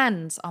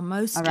brands are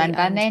mostly owned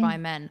by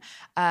men.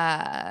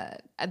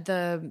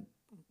 The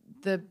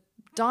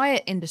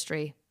diet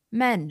industry,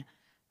 men.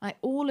 Like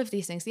all of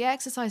these things. The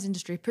exercise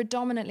industry,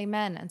 predominantly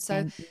men. And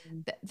so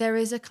there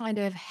is a kind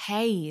of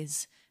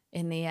haze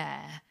in the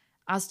air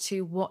as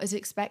to what is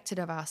expected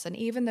of us. And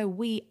even though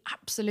we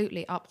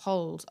absolutely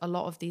uphold a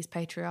lot of these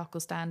patriarchal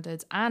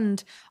standards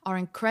and are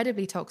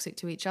incredibly toxic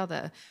to each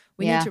other,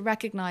 we need to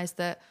recognize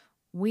that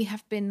we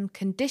have been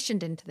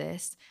conditioned into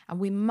this, and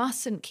we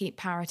mustn't keep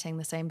parroting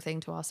the same thing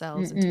to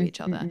ourselves and to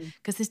each other,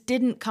 because this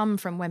didn't come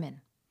from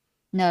women.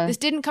 No, this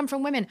didn't come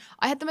from women.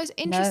 I had the most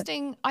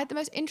interesting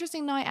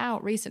night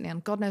out recently,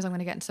 and God knows I'm going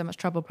to get into so much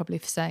trouble probably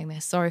for saying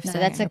this. Sorry for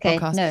saying it on the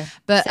podcast. No,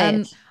 but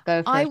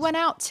I went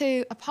out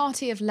to a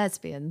party of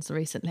lesbians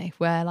recently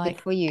where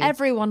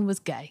everyone was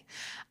gay,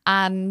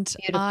 and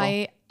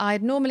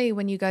I'd normally,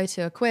 when you go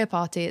to a queer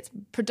party, it's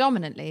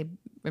predominantly,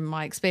 in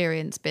my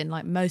experience, been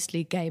like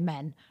mostly gay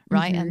men,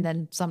 right? And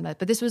then some, but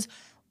this was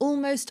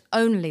almost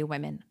only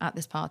women at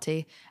this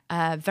party,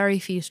 very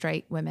few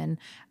straight women.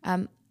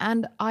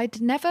 And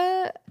I'd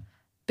never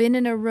been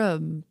in a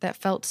room that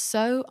felt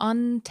so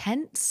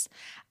untense,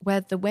 where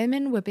the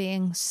women were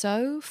being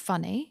so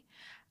funny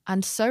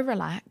and so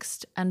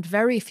relaxed, and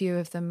very few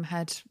of them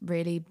had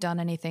really done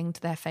anything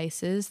to their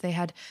faces. They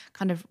had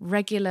kind of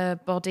regular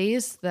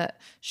bodies that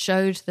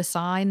showed the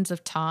signs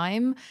of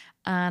time,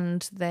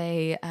 and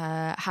they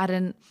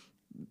hadn't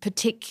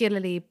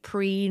particularly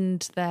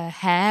preened their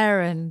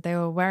hair, and they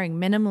were wearing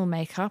minimal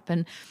makeup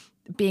and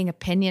being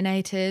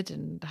opinionated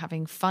and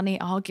having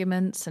funny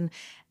arguments. And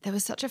there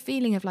was such a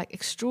feeling of like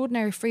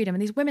extraordinary freedom.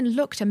 And these women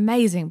looked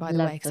amazing, by the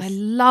way, because I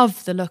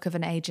love the look of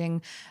an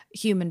aging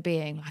human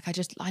being. Like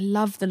I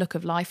love the look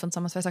of life on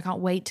someone's face. I can't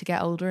wait to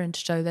get older and to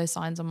show those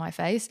signs on my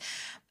face.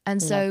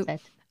 And so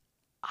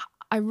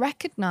I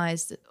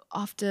recognized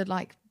after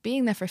like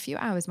being there for a few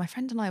hours, my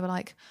friend and I were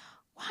like,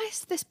 why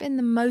has this been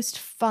the most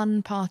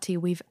fun party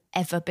we've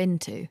ever been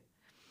to?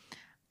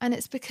 And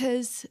it's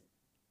because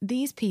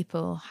these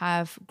people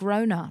have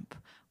grown up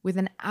with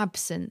an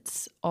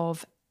absence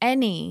of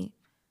any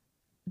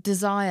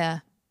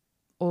desire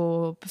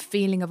or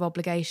feeling of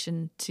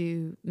obligation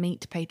to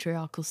meet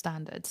patriarchal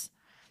standards.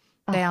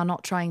 They are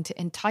not trying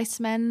to entice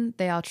men.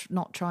 They are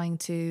not trying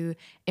to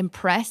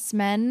impress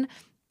men.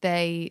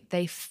 they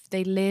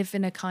live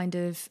in a kind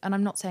of, and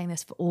I'm not saying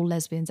this for all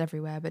lesbians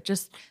everywhere, but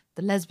just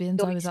the lesbians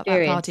Your I was at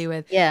that party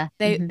experience. with, Yeah.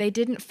 they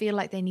didn't feel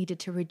like they needed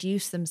to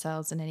reduce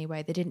themselves in any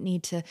way. They didn't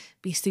need to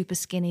be super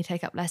skinny,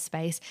 take up less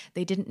space.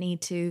 They didn't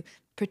need to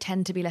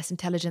pretend to be less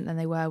intelligent than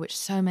they were, which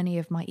so many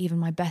of even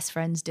my best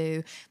friends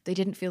do. They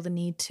didn't feel the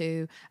need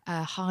to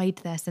hide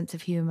their sense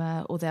of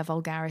humor or their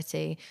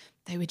vulgarity.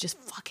 They were just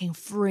fucking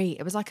free.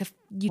 It was like a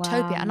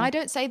utopia. And Wow. I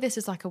don't say this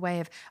as like a way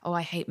of, oh,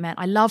 I hate men.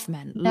 I love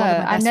men. A No, lot of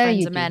my I best know friends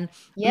you are do. men.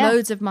 Yeah.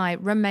 Loads of my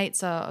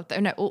roommates are,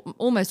 no,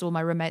 almost all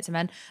my roommates are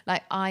men.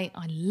 Like I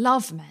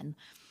love men.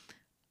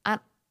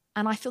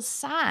 And I feel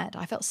sad.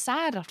 I felt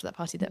sad after that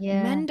party that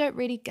Yeah. men don't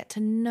really get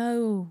to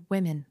know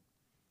women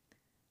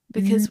Mm.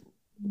 because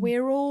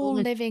we're All all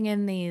the living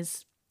in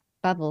these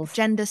bubbles.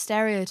 gender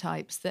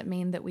stereotypes that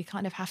mean that we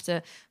kind of have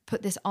to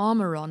put this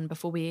armor on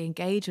before we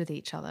engage with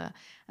each other.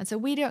 And so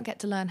we don't get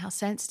to learn how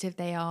sensitive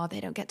they are. They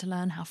don't get to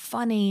learn how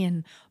funny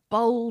and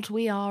bold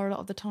we are a lot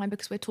of the time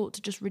because we're taught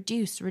to just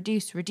reduce.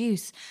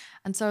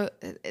 And so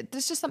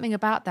there's just something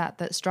about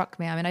that struck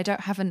me. I mean, I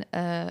don't have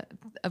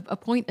a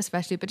point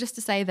especially, but just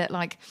to say that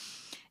like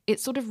it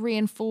sort of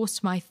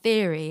reinforced my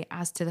theory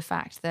as to the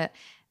fact that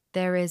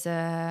there is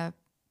a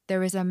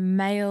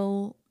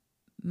male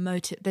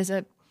motive, there's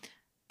a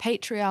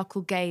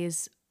patriarchal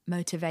gaze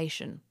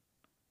motivation,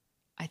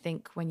 I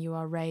think, when you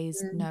are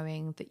raised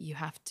knowing that you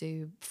have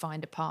to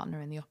find a partner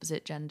in the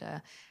opposite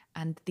gender.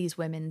 And these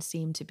women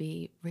seem to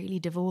be really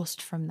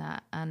divorced from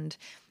that. And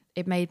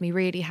it made me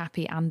really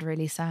happy and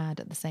really sad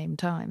at the same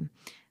time,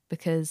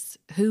 because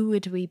who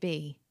would we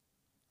be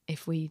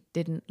if we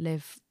didn't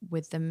live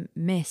with the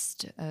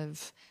mist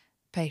of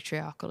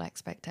patriarchal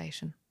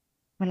expectation?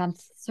 Well, I'm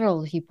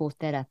thrilled you brought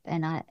that up.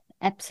 And I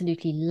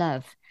absolutely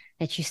love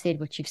that you said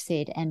what you've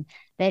said. And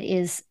that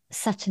is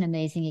such an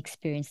amazing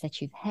experience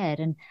that you've had.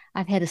 And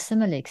I've had a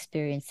similar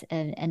experience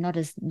and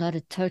not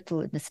a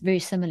total, this very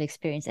similar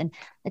experience. And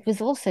it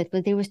was also,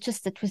 there was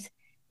just,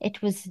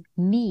 it was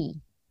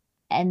me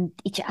and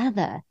each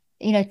other.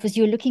 You know, it was,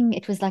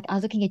 it was like I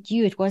was looking at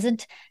you. It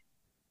wasn't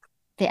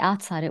the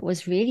outside. It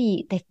was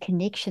really that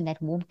connection,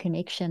 that warm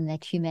connection,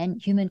 that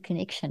human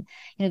connection,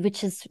 you know,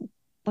 which is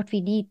what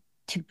we need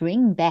to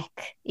bring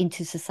back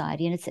into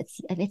society. And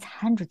it's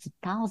hundreds of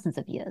thousands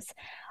of years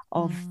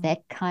of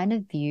that kind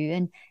of view.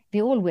 And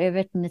we're all aware of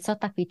it. And it's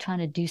not like we're trying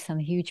to do some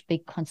huge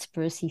big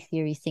conspiracy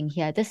theory thing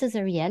here. This is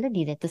a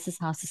reality that this is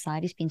how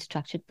society's been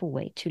structured for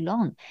way too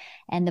long.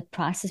 And the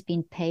price has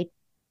been paid,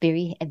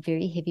 a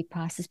very heavy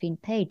price has been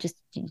paid just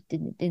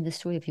in the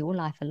story of your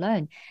life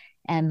alone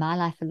and my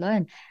life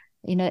alone.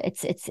 You know,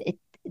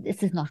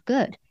 this is not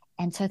good.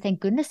 And so thank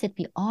goodness that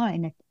we are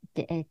in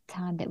a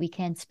time that we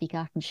can speak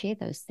out and share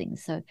those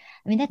things. So,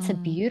 I mean, that's a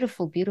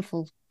beautiful,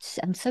 beautiful,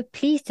 I'm so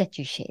pleased that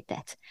you shared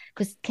that,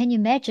 because can you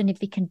imagine if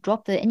we can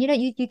drop and you know,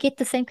 you get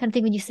the same kind of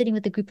thing when you're sitting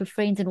with a group of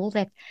friends and all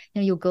that,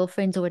 you know, your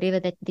girlfriends or whatever,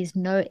 that there's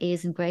no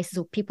airs and graces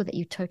or people that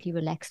you're totally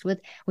relaxed with,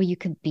 where you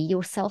can be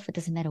yourself. It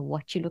doesn't matter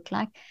what you look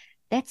like.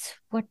 That's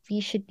what we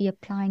should be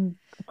applying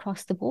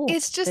across the board.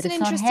 It's just But an it's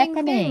not interesting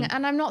thing. happening.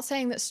 And I'm not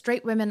saying that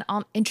straight women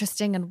aren't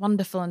interesting and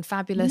wonderful and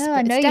fabulous, No,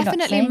 I but know it's you're not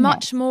definitely saying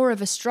much that. more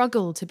of a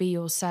struggle to be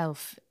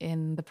yourself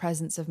in the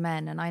presence of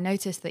men. And I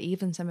noticed that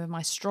even some of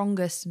my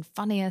strongest and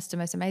funniest and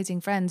most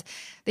amazing friends,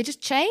 they just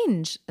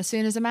change as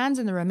soon as a man's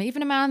in the room,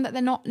 even a man that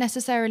they're not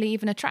necessarily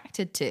even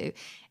attracted to.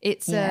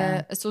 It's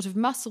Yeah. a sort of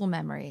muscle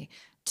memory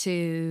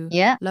to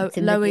Yeah, it's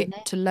in the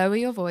DNA. lower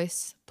your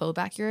voice, pull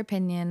back your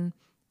opinion,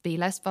 be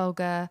less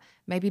vulgar,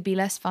 maybe be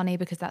less funny,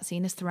 because that's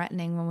seen as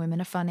threatening when women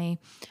are funny.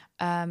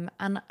 And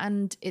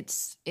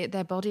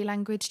their body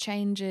language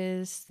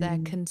changes,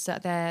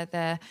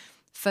 their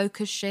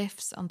focus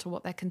shifts onto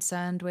what they're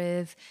concerned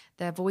with.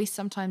 Their voice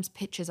sometimes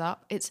pitches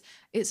up.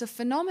 It's a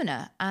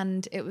phenomena,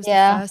 and it was the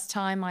Yeah, first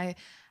time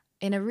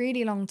in a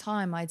really long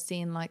time, I'd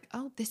seen like,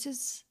 oh, this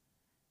is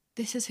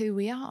who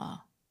we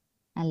are.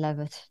 I love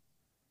it.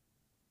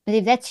 But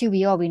if that's who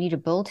we are, we need to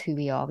build who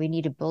we are. We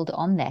need to build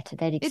on that.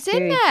 That It's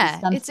in experience is there.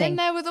 It's in something.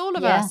 there with all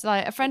of Yeah, us.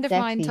 Like a friend of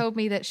mine exactly. told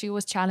me that she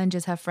always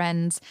challenges her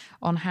friends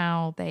on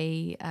how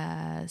they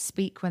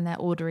speak when they're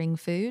ordering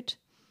food,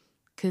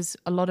 because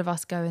a lot of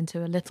us go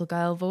into a little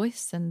girl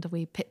voice and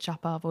we pitch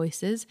up our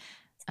voices.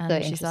 So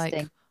And she's like,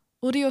 interesting.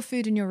 order your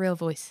food in your real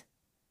voice,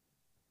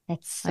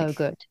 That's so like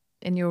good.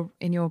 in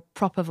your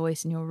proper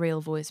voice, in your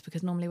real voice,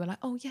 because normally we're like,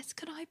 oh yes,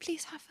 could I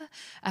please have a,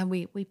 and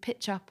we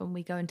pitch up and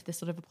we go into this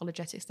sort of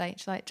apologetic state.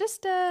 She's like,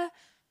 just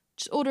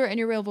order it in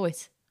your real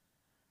voice.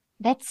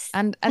 That's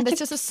And such it's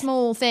just a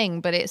small thing,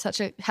 but it's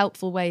such a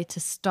helpful way to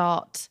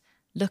start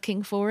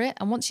looking for it.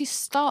 And once you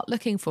start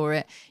looking for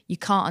it, you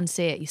can't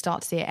unsee it. You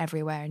start to see it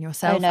everywhere in oh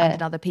yourself and no.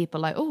 in other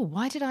people. Like, oh,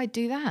 why did I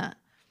do that?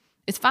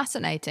 It's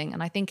fascinating.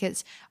 And I think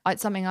it's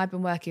something I've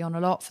been working on a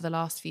lot for the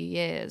last few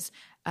years,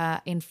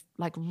 in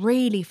like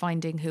really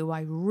finding who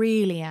I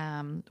really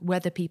am,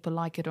 whether people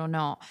like it or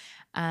not.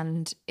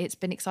 And it's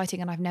been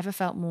exciting. And I've never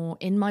felt more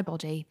in my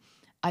body.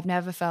 I've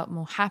never felt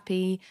more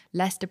happy,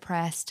 less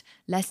depressed,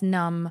 less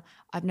numb.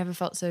 I've never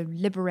felt so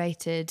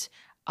liberated.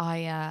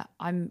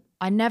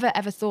 I never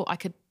ever thought I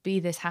could be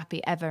this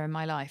happy ever in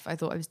my life. I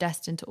thought I was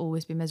destined to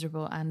always be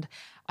miserable, and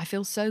I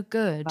feel so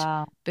good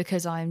Wow.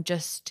 because I'm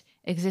just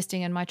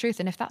existing in my truth.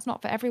 And if that's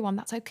not for everyone,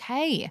 that's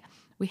okay.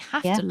 We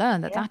have Yeah. to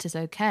learn that Yeah. that is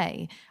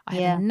okay. I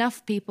have Yeah.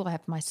 enough people. I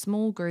have my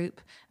small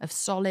group of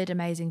solid,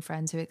 amazing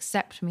friends who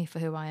accept me for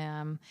who I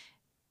am,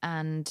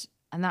 and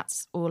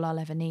that's all I'll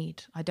ever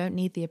need. I don't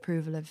need the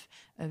approval of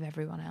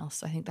everyone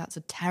else. I think that's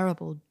a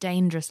terrible,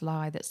 dangerous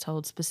lie that's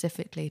told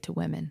specifically to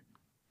women.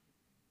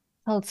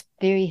 Holds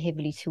very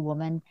heavily to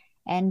women,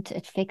 and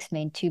it affects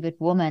men too, but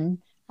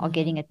women are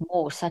getting Hmm. it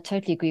more. So I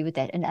totally agree with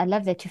that. And I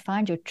love that, to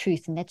find your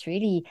truth. And that's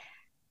really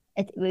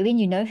when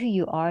you know who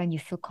you are and you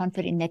feel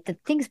confident in that, the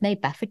things may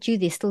buffet you.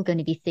 There's still going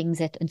to be things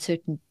that in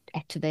certain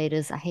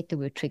activators, I hate the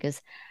word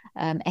triggers,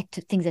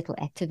 active things that will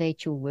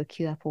activate you or work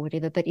you up or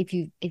whatever. But if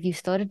you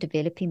started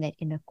developing that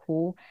inner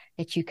core,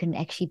 that you can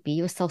actually be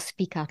yourself,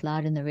 speak out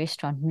loud in the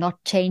restaurant,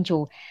 not change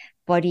your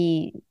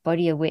body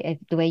aware,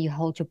 the way you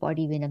hold your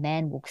body when a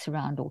man walks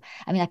around. Or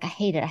I mean, like, I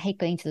hate it. I hate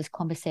going to those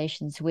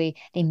conversations where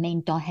the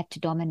men don't have to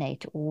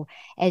dominate, or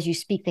as you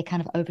speak they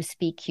kind of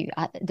overspeak you.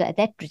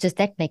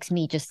 That makes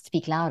me just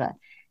speak louder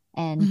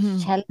and Hmm.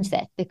 challenge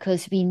that,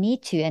 because we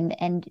need to.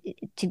 And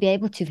to be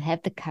able to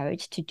have the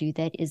courage to do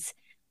that is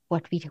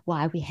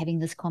why we're having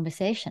this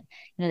conversation.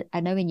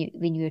 I know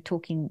when you were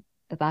talking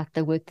about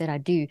the work that I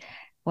do,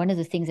 one of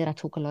the things that I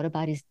talk a lot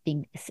about is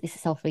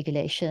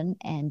self-regulation,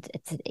 and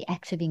it's an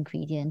active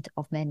ingredient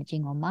of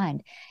managing our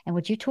mind. And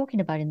what you're talking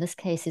about in this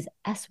case is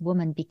us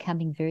women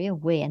becoming very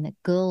aware, and the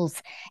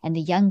girls and the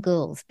young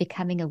girls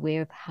becoming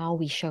aware of how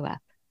we show up.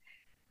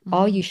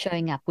 Are you Hmm.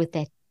 showing up with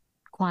that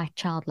quiet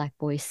childlike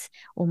voice,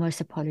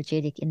 almost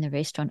apologetic in the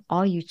restaurant?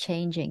 Are you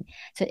changing?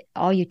 So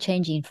are you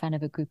changing in front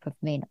of a group of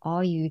men?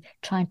 Are you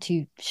trying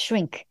to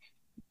shrink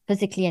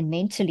physically and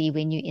mentally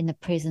when you're in the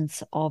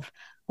presence of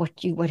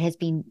what has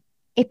been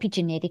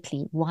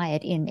epigenetically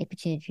wired in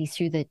epigenetically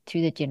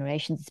through the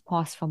generations? It's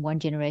passed from one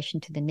generation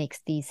to the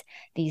next. These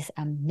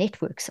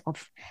networks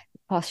of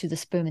pass through the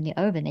sperm and the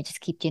ovum, they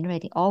just keep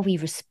generating. Are we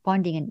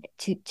responding and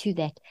to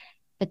that?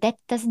 But that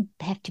doesn't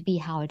have to be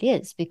how it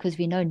is, because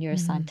we know Hmm.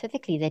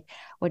 neuroscientifically that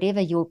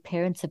whatever your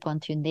parents have gone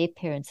through, and their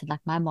parents, and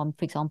like my mom,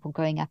 for example,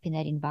 growing up in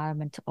that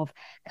environment of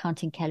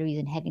counting calories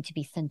and having to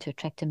be thin to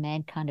attract a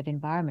man kind of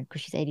environment,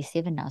 because she's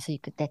 87 now. So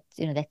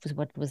that was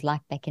what it was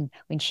like back in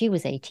when she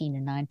was 18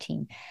 and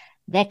 19.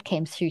 That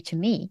came through to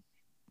me.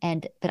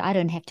 But I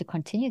don't have to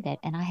continue that.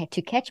 And I had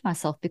to catch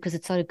myself, because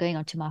it started going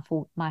on to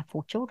my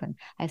four children.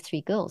 I have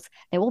three girls.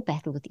 They all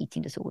battle with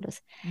eating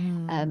disorders.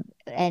 Mm.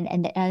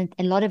 And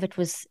a lot of it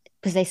was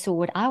because they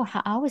saw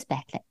how I was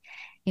battling,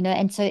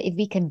 and so if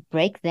we can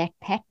break that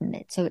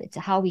pattern, so it's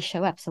how we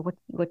show up. So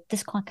what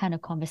this kind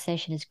of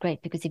conversation is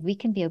great, because if we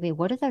can be aware,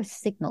 what are those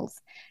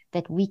signals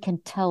that we can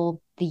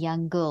tell the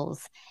young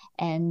girls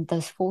and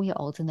those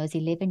 4-year-olds and those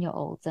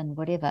 11-year-olds and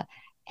whatever,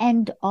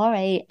 and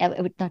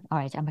not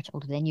our age, I'm much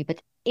older than you,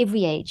 but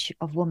every age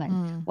of woman,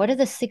 Mm. what are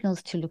the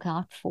signals to look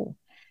out for,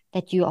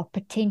 that you are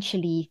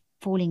potentially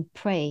falling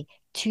prey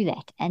to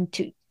that, and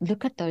to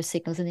look at those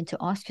signals, and then to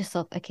ask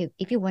yourself, okay,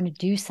 if you want to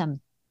do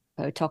some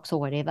Botox or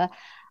whatever,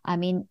 I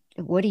mean,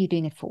 what are you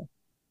doing it for?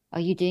 Are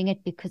you doing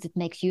it because it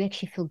makes you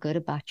actually feel good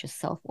about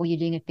yourself, or you're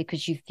doing it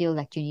because you feel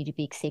like you need to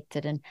be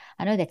accepted? And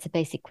I know that's a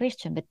basic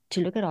question, but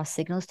to look at our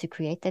signals, to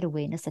create that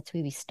awareness, that's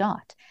where we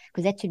start,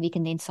 because that's when we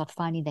can then start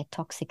finding that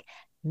toxic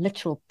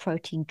literal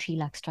protein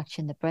tree-like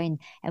structure in the brain,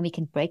 and we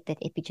can break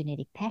that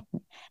epigenetic pattern.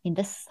 I mean,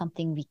 this is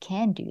something we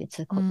can do. It's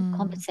Mm.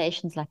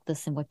 conversations like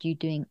this and what you're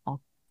doing are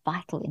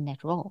vital in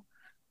that role.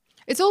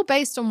 It's all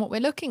based on what we're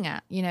looking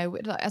at.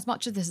 As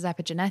much of this is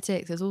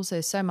epigenetics, there's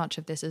also so much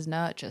of this as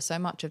nurture. So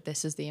much of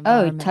this is the Oh,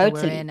 environment that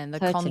we're totally, in and the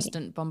totally.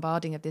 constant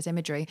bombarding of this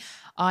imagery.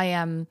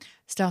 I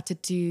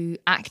started to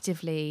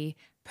actively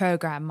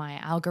program my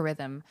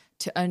algorithm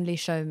to only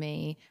show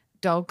me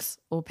dogs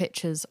or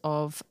pictures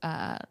of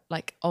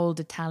like old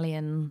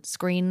Italian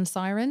screen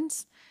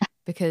sirens,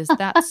 because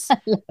that's I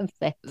love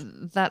that.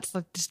 that's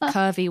like just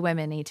curvy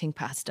women eating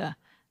pasta.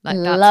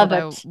 Like that's Love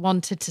what I it.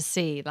 wanted to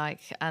see,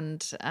 like,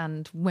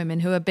 and women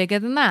who are bigger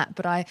than that.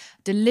 But I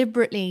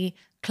deliberately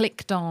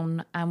clicked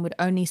on and would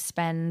only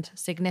spend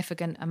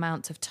significant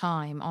amounts of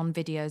time on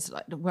videos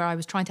where I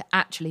was trying to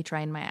actually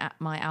train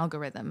my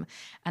algorithm,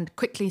 and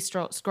quickly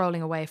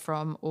scrolling away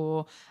from,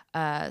 or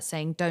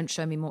saying don't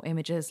show me more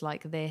images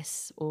like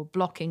this, or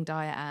blocking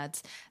diet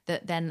ads,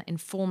 that then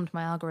informed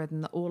my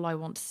algorithm that all I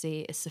want to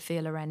see is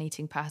Sophia Loren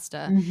eating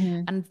pasta.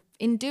 Hmm. And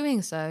in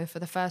doing so, for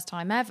the first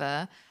time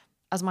ever,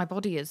 as my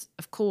body is,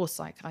 of course,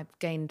 like, I've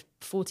gained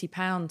 40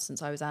 pounds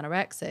since I was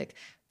anorexic,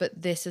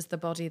 but this is the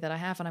body that I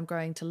have, and I'm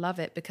growing to love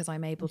it because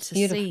I'm able It's to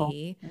beautiful.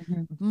 see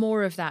Hmm.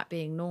 more of that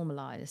being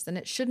normalized. And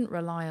it shouldn't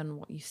rely on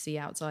what you see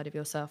outside of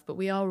yourself, but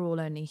we are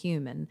all only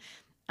human.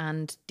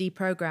 And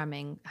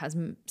deprogramming has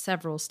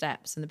several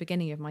steps. And the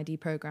beginning of my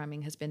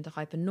deprogramming has been to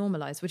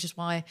hyper-normalize, which is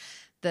why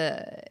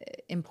the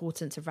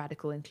importance of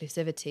radical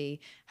inclusivity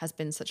has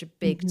been such a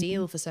big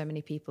deal for so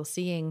many people,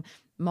 seeing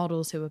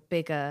models who are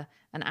bigger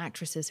and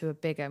actresses who are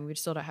bigger. And we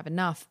just sort of have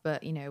enough,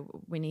 but, you know,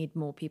 we need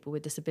more people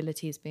with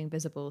disabilities being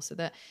visible so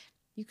that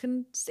you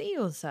can see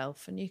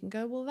yourself and you can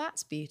go, well,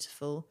 that's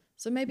beautiful.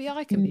 So maybe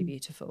I can be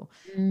beautiful.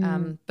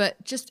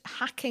 But just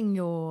hacking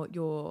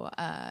your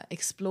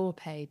explore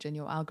page and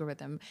your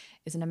algorithm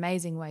is an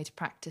amazing way to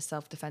practice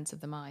self-defense of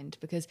the mind,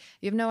 because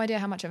you have no idea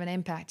how much of an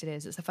impact it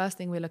is. It's the first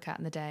thing we look at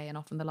in the day and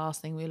often the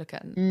last thing we look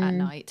at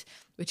night,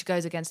 which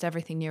goes against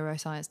everything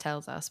neuroscience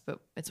tells us, but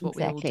it's what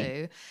we all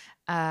do.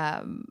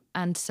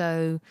 And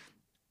so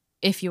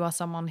if you are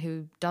someone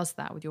who does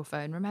that with your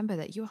phone, remember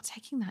that you are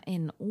taking that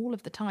in all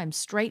of the time,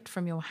 straight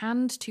from your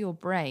hand to your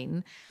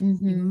brain.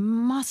 You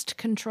must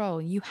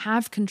control. You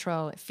have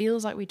control. It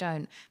feels like we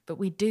don't, but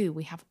we do.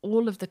 We have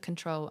all of the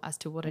control as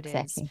to what it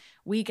is.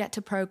 We get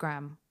to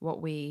program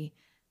what we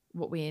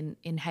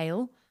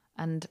inhale.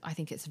 And I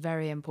think it's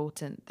very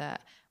important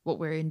that what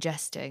we're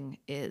ingesting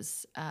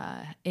is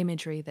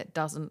imagery that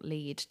doesn't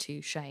lead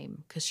to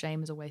shame, because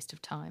shame is a waste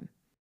of time.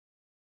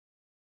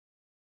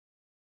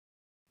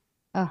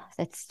 Oh,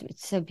 it's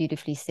so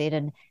beautifully said.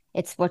 And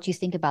it's what you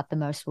think about the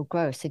most will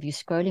grow. So if you're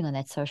scrolling on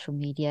that social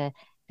media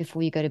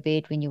before you go to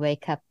bed, when you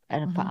wake up,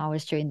 and for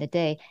hours during the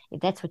day,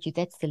 if that's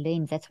the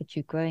lens, that's what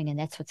you're growing, and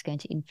that's what's going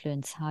to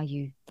influence how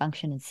you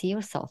function and see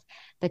yourself.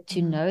 But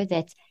to know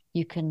that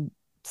you can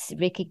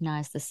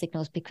recognize the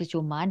signals, because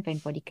your mind brain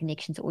body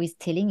connection is always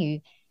telling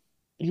you,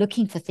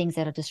 looking for things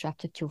that are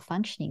disruptive to your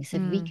functioning. So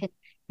if we can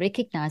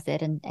recognize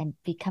that and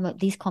become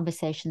these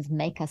conversations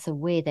make us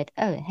aware that,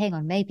 oh, hang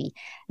on,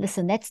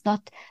 listen, that's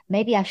not,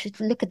 maybe I should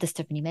look at this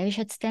differently. Maybe I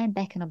should stand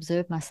back and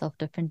observe myself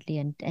differently,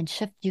 and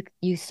shift.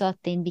 You start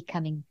then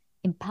becoming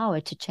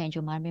empowered to change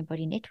your mind, brain,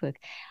 body network.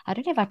 I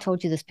don't know if I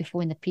told you this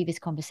before in the previous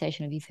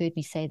conversation, or if you've heard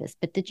me say this,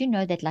 but did you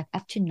know that like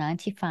up to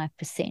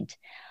 95%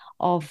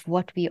 of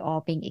what we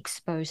are being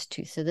exposed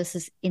to. So this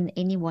is in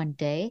any one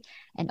day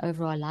and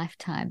over our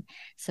lifetime.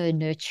 So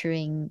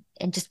nurturing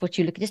and just what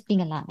you look at, just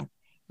being alive,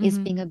 is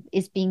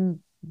being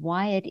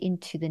wired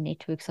into the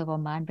networks of our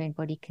mind, brain,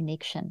 body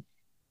connection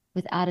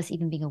without us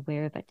even being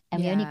aware of it.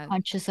 And we're only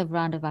conscious of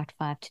around about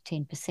 5 to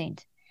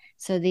 10%.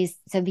 So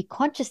we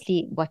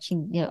consciously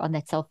watching, on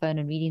that cell phone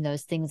and reading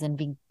those things and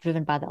being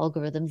driven by the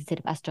algorithms instead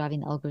of us driving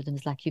the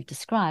algorithms like you've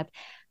described.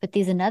 But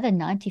there's another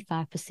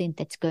 95%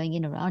 that's going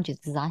in around you,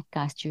 the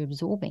zeitgeist you're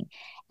absorbing.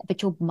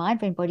 But your mind,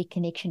 brain, body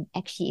connection,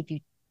 actually, if you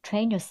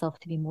train yourself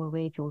to be more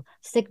aware of your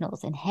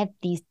signals and have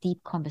these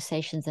deep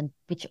conversations, and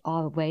which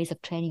are ways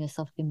of training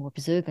yourself to be more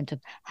observant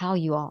of how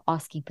you are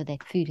asking for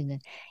that food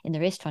in the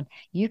restaurant,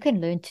 you can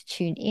learn to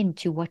tune in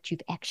to what you've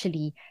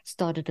actually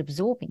started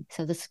absorbing.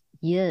 So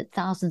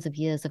thousands of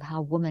years of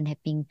how women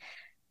have been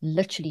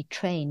literally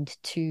trained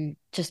to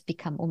just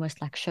become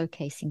almost like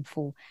showcasing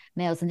for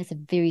males. And it's a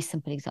very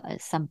simple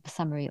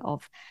summary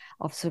of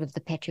sort of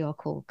the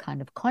patriarchal kind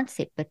of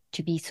concept, but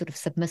to be sort of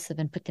submissive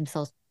and put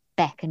themselves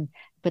back and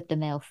put the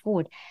male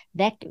forward,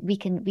 that we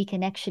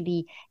can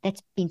actually,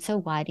 that's been so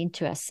wired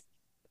into us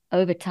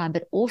over time,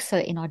 but also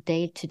in our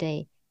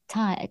day-to-day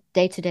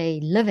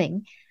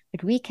living.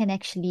 But we can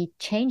actually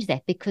change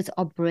that, because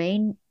our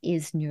brain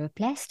is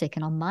neuroplastic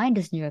and our mind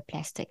is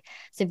neuroplastic.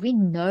 So if we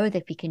know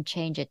that we can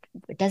change it,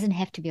 it doesn't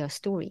have to be our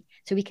story.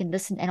 So we can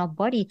listen, and our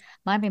body,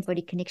 mind and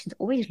body connection is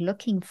always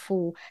looking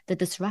for the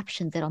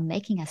disruptions that are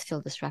making us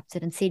feel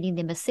disrupted and sending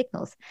them as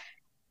signals.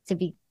 So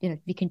we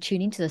can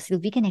tune into this, so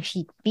we can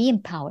actually be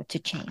empowered to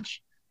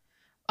change.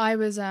 I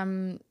was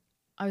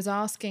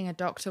asking a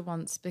doctor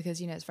once, because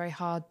it's very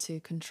hard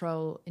to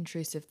control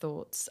intrusive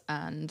thoughts,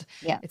 and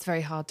it's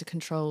very hard to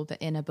control the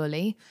inner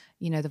bully,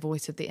 the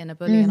voice of the inner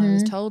bully. And I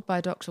was told by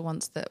a doctor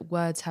once that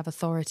words have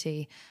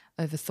authority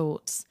over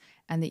thoughts,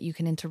 and that you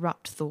can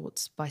interrupt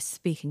thoughts by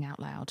speaking out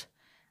loud,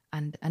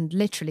 and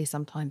literally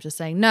sometimes just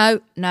saying,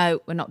 no,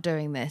 we're not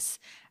doing this.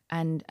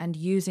 And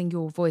using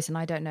your voice. And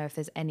I don't know if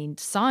there's any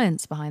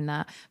science behind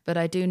that, but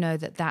I do know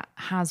that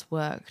has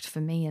worked for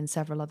me and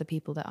several other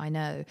people that I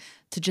know,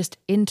 to just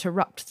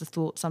interrupt the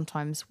thought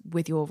sometimes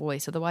with your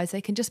voice. Otherwise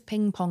they can just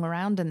ping pong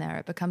around in there.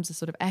 It becomes a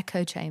sort of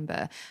echo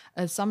chamber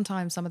of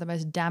sometimes some of the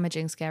most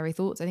damaging, scary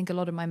thoughts. I think a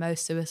lot of my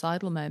most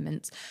suicidal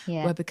moments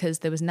were because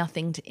there was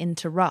nothing to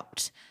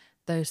interrupt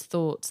those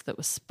thoughts that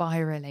were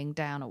spiraling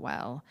down a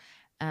well.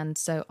 And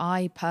so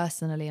I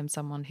personally am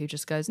someone who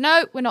just goes,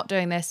 no, we're not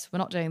doing this. We're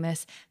not doing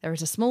this. There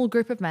is a small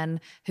group of men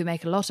who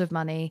make a lot of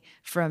money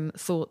from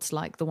thoughts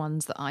like the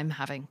ones that I'm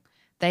having.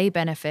 They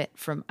benefit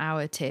from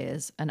our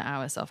tears and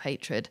our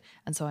self-hatred.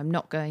 And so I'm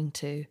not going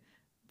to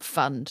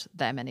fund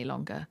them any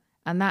longer.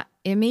 And that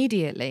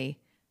immediately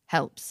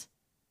helps.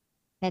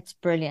 That's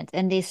brilliant.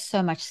 And there's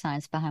so much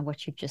science behind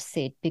what you've just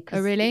said. Because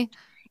oh, really?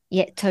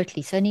 Yeah,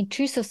 totally. So an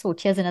intrusive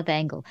thought, here's another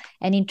angle.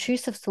 An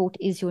intrusive thought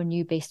is your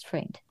new best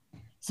friend.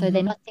 So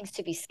they're not things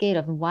to be scared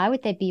of. And why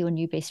would they be your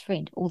new best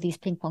friend? All these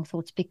ping pong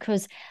thoughts,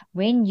 because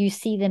when you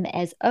see them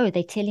as, oh,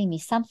 they're telling me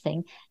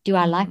something, do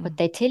I like what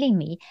they're telling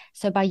me?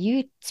 So by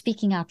you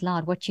speaking out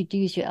loud, what you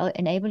do is you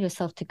enable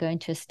yourself to go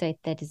into a state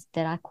that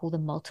I call the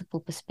multiple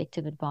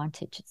perspective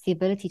advantage. It's the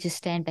ability to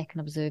stand back and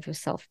observe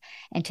yourself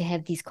and to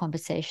have these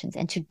conversations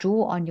and to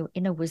draw on your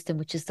inner wisdom,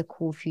 which is the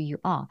core of who you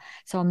are.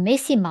 So our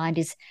messy mind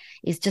is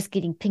just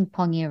getting ping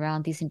pongy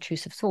around these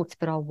intrusive thoughts,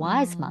 but our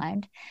wise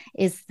mind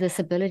is this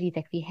ability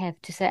that we have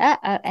to say,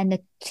 and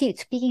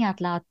speaking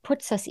out loud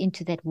puts us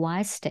into that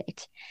wise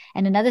state.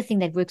 And another thing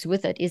that works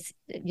with it is,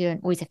 you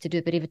don't always have to do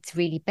it, but if it's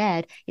really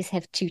bad, is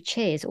have two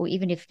chairs, or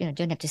even if you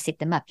don't have to set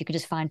them up, you can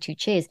just find two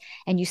chairs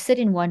and you sit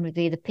in one where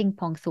the ping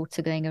pong thoughts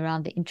are going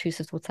around, the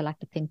intrusive thoughts are like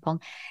the ping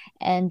pong,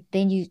 and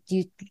then you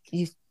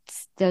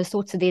those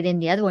thoughts are there. Then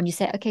the other one, you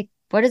say, okay,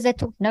 what is that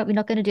talk? No, we're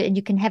not going to do it. And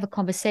you can have a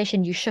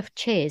conversation. You shift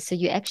chairs, so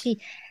you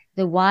actually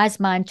the wise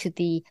mind to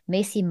the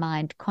messy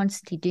mind,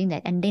 constantly doing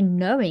that, and then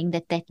knowing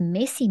that that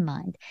messy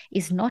mind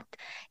is not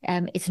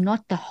it's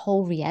not the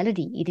whole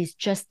reality. It is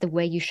just the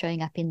way you're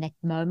showing up in that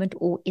moment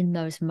or in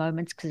those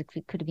moments, because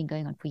it could have been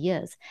going on for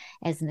years,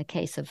 as in the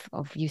case of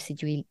you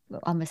said you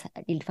almost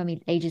from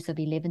ages of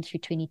 11 through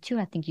 22.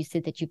 I think you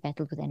said that you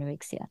battled with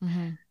anorexia.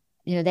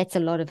 That's a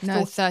lot of no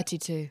thoughts.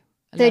 32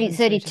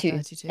 32.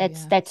 32,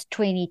 that's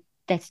 20.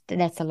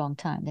 That's a long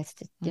time. That's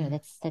just,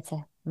 that's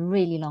a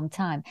really long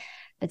time.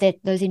 But that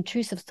those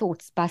intrusive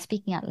thoughts, by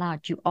speaking out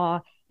loud, you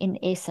are in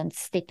essence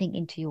stepping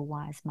into your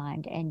wise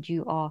mind, and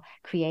you are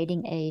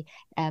creating a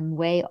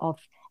way of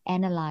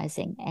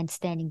analyzing and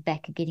standing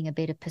back and getting a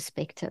better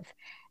perspective,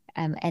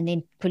 and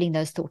then pulling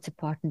those thoughts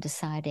apart and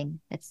deciding.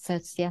 That's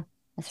really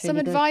Some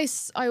good.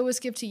 advice I always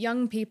give to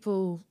young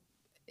people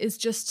is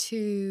just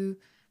to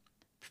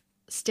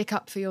stick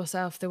up for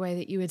yourself the way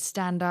that you would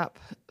stand up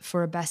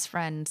for a best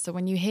friend. So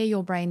when you hear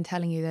your brain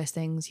telling you those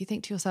things, you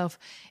think to yourself,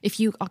 if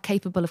you are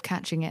capable of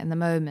catching it in the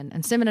moment.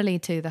 And similarly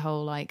to the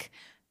whole, like,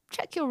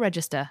 check your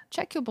register,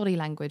 check your body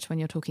language when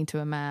you're talking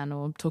to a man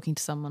or talking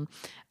to someone.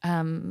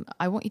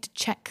 I want you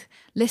to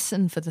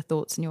listen for the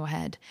thoughts in your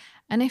head.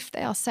 And if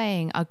they are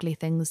saying ugly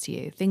things to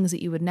you, things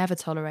that you would never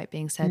tolerate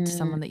being said to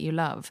someone that you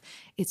love,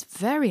 it's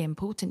very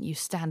important you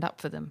stand up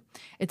for them.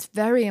 It's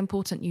very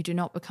important you do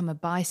not become a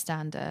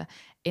bystander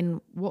in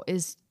what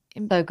is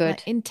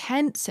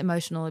intense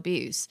emotional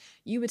abuse.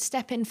 You would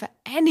step in for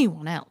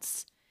anyone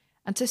else.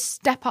 And to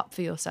step up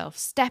for yourself,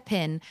 step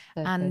in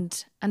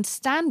and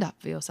stand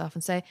up for yourself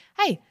and say,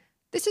 hey,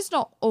 this is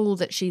not all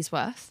that she's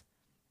worth.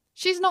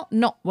 She's not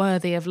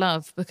worthy of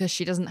love because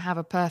she doesn't have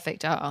a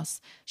perfect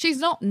ass. She's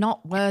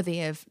not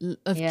worthy of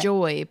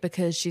joy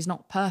because she's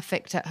not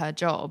perfect at her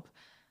job.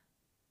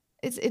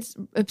 It's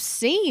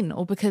obscene,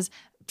 or because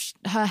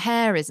her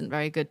hair isn't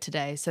very good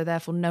today, so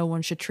therefore no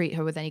one should treat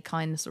her with any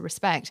kindness or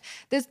respect.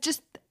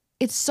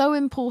 It's so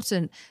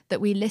important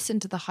that we listen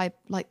to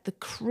the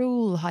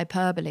cruel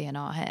hyperbole in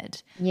our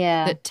head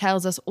that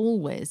tells us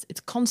always, it's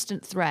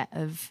constant threat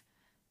of,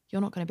 you're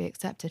not going to be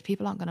accepted.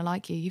 People aren't going to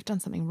like you. You've done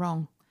something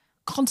wrong.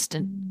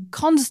 Constant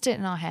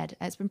in our head.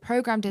 It's been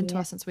programmed into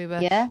us since we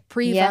were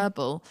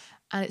pre-verbal.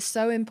 And it's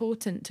so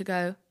important to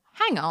go,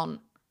 hang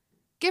on,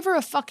 give her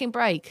a fucking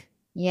break.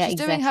 Yeah, she's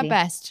doing her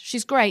best.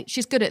 She's great.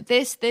 She's good at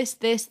this,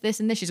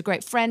 and this. She's a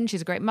great friend.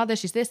 She's a great mother.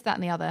 She's this, that,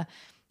 and the other.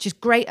 She's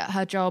great at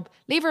her job.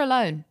 Leave her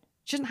alone.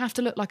 She doesn't have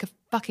to look like a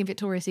fucking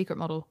Victoria's Secret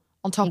model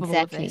on top of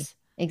all of this.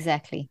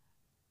 Exactly.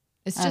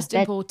 It's just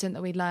important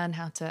that we learn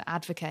how to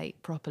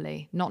advocate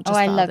properly, not just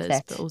for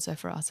others, but also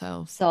for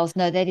ourselves.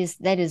 No,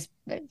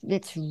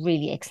 that's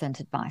really excellent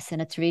advice.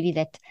 And it's really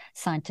that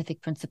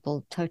scientific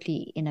principle,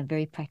 totally in a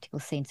very practical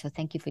sense. So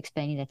thank you for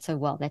explaining that so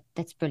well.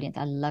 That's brilliant.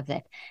 I love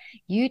that.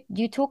 You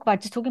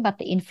talking about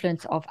the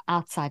influence of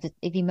outside.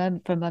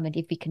 For a moment,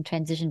 if we can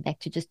transition back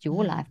to just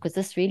your life, because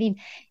there's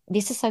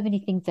just so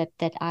many things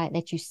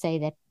that you say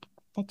that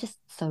they're just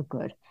so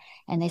good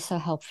and they're so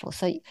helpful.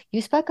 So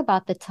you spoke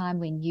about the time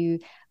when you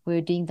were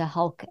doing the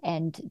Hulk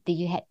and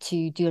you had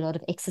to do a lot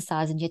of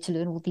exercise and you had to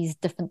learn all these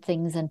different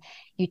things, and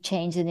you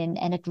changed it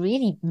and it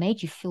really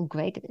made you feel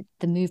great.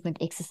 The movement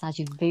exercise,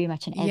 you're very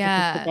much an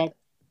advocate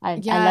for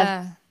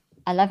that.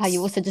 I love how you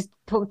also just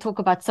talk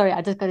about, sorry,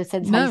 I just got to say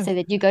this, how you say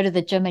that you go to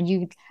the gym and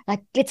you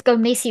like, let's go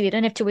messy. We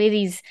don't have to wear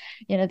these,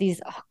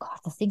 oh God,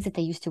 the things that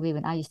they used to wear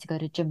when I used to go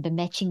to gym, the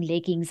matching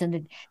leggings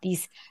and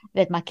these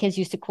that my kids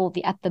used to call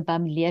the up the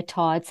bum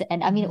leotards.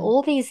 And I mean,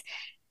 all these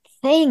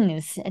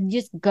things, and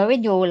just go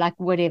in your like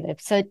whatever.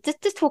 So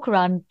just talk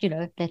around,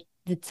 that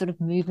the sort of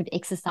movement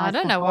exercise. I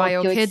don't know why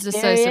your kids are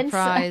so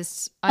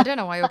surprised. I don't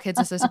know why your kids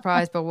are so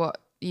surprised by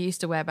what you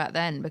used to wear back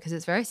then, because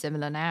it's very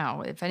similar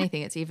now. If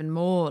anything, it's even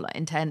more like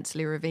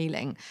intensely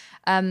revealing.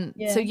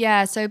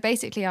 So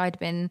basically I'd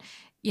been,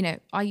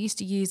 I used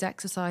to use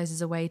exercise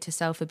as a way to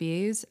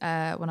self-abuse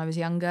when I was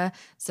younger.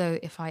 So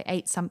if I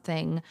ate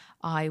something,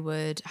 I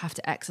would have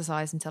to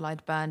exercise until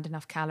I'd burned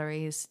enough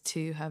calories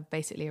to have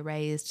basically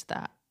erased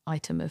that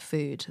item of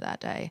food that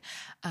day.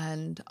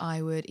 And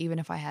I would, even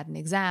if I had an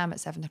exam at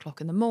 7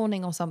 o'clock in the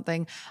morning or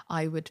something,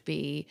 I would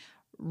be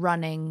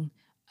running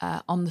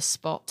on the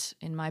spot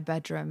in my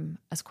bedroom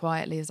as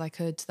quietly as I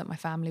could so that my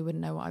family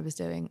wouldn't know what I was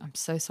doing. I'm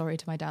so sorry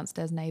to my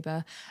downstairs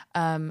neighbor,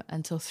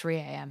 until 3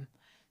 a.m.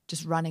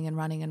 Just running and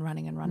running and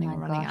running and running My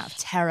and running out gosh. of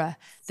terror.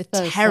 The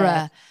So terror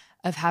sad.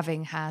 of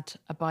having had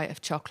a bite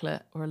of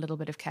chocolate or a little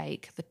bit of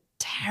cake, the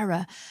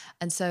terror.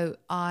 And so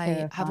I have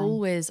Terrifying.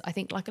 always, I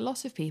think like a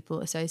lot of people,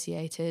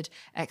 associated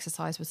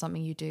exercise with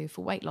something you do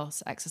for weight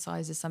loss.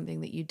 Exercise is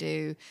something that you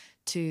do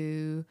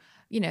to,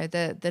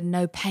 the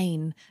no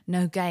pain,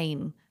 no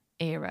gain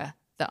era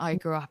that I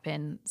grew up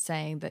in,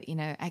 saying that,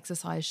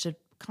 exercise should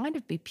kind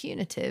of be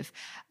punitive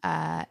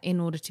in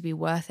order to be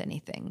worth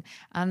anything.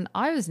 And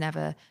I was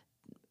never,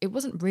 it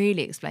wasn't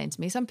really explained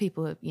to me. Some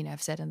people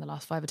have said in the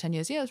last 5 or 10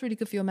 years, yeah, it's really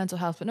good for your mental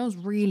health, but no one's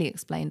really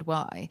explained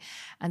why.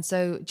 And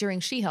so during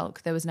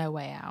She-Hulk, there was no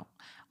way out.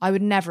 I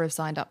would never have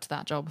signed up to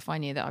that job if I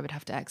knew that I would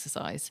have to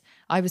exercise.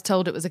 I was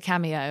told it was a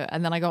cameo,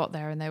 and then I got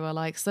there and they were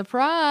like,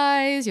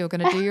 surprise, you're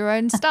going to do your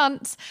own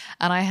stunts.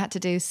 And I had to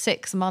do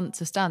 6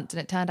 months of stunts,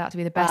 and it turned out to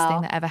be the best thing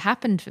Wow. that ever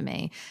happened for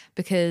me,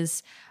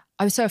 because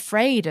I was so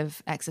afraid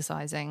of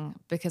exercising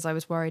because I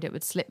was worried it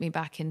would slip me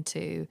back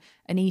into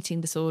an eating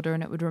disorder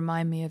and it would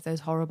remind me of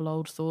those horrible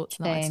old thoughts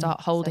and that I'd Shame. start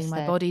So holding my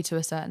sad. body to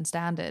a certain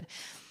standard.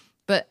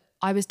 But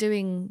I was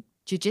doing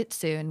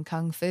jiu-jitsu and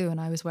kung fu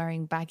and I was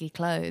wearing baggy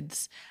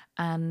clothes,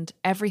 and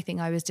everything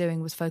I was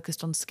doing was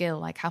focused on skill,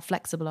 like how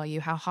flexible are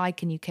you? How high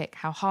can you kick?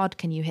 How hard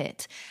can you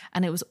hit?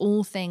 And it was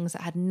all things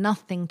that had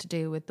nothing to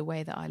do with the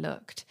way that I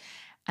looked.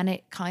 And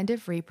it kind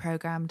of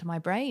reprogrammed my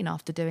brain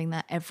after doing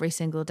that every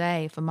single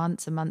day for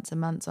months and months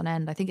and months on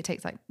end. I think it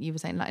takes, like you were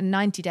saying, like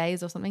 90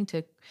 days or something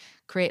to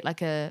create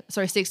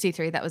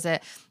 63, that was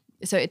it.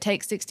 So it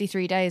takes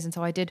 63 days. And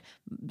so I did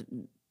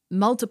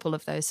multiple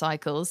of those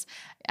cycles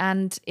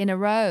and in a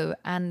row,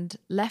 and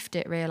left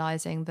it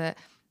realizing that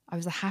I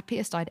was the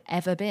happiest I'd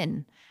ever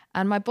been.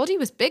 And my body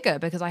was bigger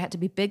because I had to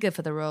be bigger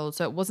for the role.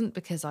 So it wasn't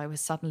because I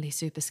was suddenly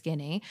super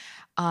skinny.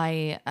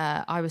 I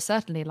was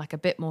certainly like a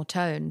bit more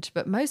toned,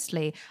 but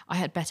mostly I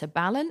had better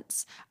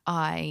balance.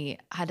 I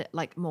had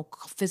like more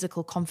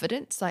physical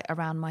confidence, like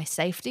around my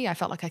safety. I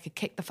felt like I could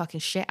kick the fucking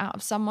shit out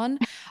of someone.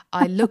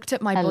 I looked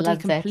at my I body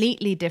love that.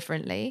 completely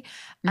differently.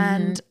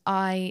 Mm-hmm.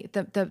 And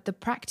the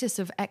practice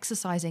of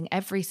exercising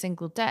every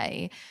single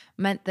day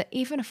meant that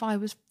even if I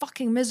was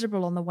fucking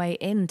miserable on the way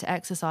in to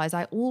exercise,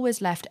 I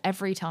always left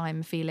every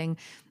time feeling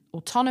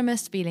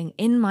autonomous, feeling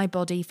in my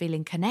body,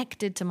 feeling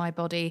connected to my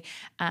body,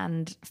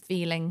 and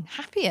feeling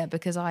happier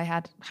because I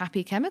had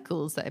happy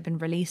chemicals that had been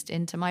released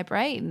into my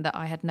brain that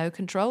I had no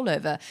control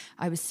over.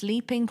 I was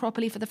sleeping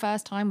properly for the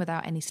first time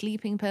without any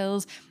sleeping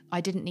pills.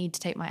 I didn't need to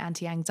take my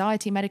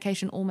anti-anxiety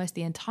medication almost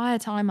the entire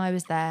time I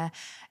was there.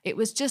 It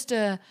was just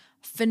a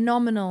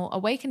phenomenal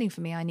awakening for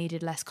me. I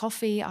needed less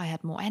coffee. I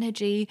had more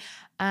energy.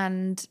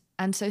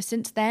 And so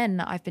since then,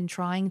 I've been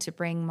trying to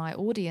bring my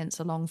audience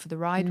along for the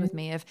ride with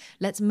me of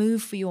let's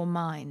move for your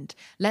mind.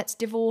 Let's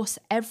divorce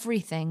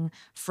everything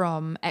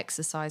from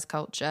exercise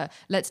culture.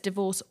 Let's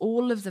divorce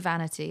all of the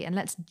vanity and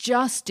let's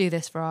just do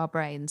this for our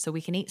brains so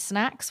we can eat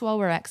snacks while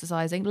we're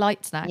exercising,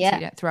 light snacks so you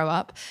don't throw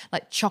up,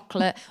 like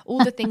chocolate,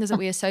 all the things that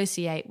we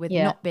associate with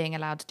Yeah. not being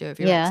allowed to do if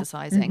you're Yeah.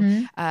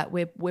 exercising.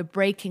 Mm-hmm. We're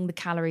breaking the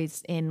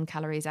calories in,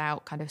 calories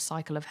out kind of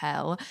cycle of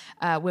hell.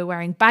 We're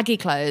wearing baggy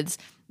clothes.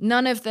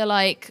 None of the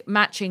like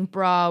matching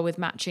bra with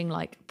matching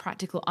like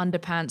practical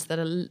underpants that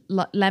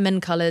are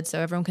lemon colored so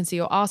everyone can see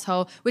your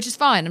asshole, which is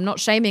fine. I'm not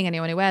shaming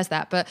anyone who wears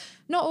that, but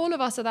not all of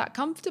us are that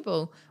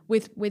comfortable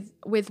with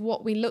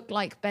what we look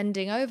like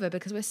bending over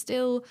because we're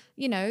still,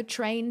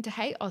 trained to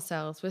hate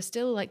ourselves. We're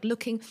still like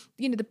looking,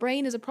 the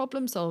brain is a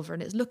problem solver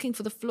and it's looking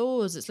for the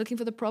flaws, it's looking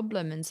for the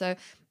problem. And so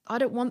I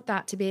don't want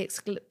that to be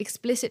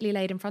explicitly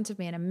laid in front of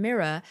me in a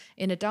mirror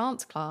in a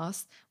dance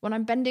class when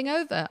I'm bending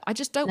over. I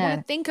just don't want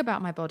to think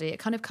about my body. It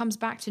kind of comes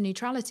back to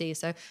neutrality.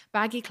 So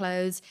baggy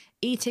clothes,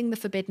 eating the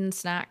forbidden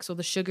snacks or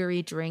the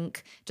sugary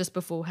drink just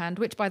beforehand,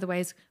 which by the way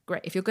is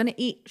great. If you're going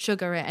to eat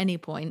sugar at any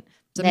point,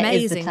 it's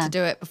amazing to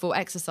do it before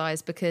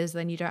exercise because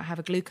then you don't have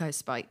a glucose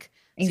spike.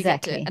 So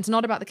Exactly. and it's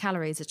not about the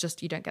calories. It's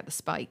just you don't get the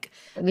spike.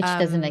 Which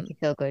doesn't make you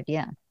feel good.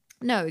 Yeah.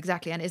 No,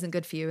 exactly. And it isn't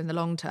good for you in the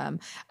long term.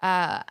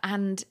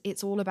 And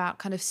it's all about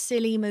kind of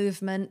silly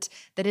movement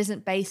that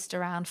isn't based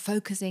around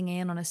focusing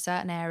in on a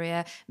certain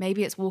area.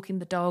 Maybe it's walking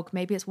the dog.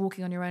 Maybe it's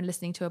walking on your own,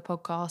 listening to a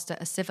podcast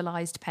at a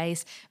civilized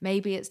pace.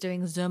 Maybe it's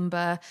doing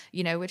Zumba,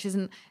 which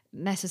isn't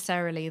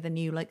necessarily the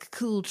new like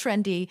cool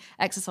trendy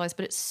exercise,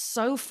 but it's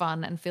so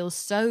fun and feels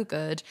so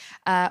good.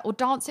 Or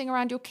dancing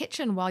around your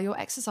kitchen while you're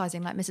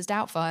exercising like Mrs.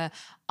 Doubtfire.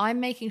 I'm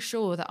making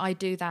sure that I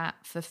do that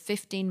for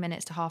 15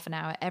 minutes to half an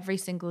hour every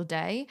single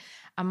day,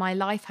 and my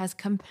life has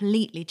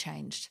completely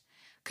changed.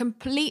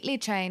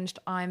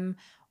 I'm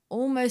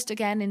almost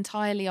again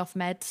entirely off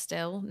meds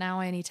still. Now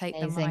I only take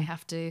them when I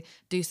have to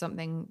do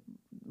something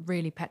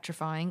really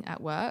petrifying at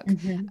work.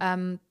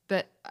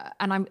 But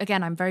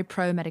I'm very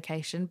pro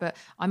medication, but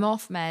I'm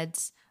off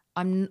meds.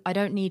 I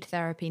don't need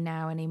therapy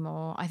now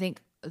anymore. I think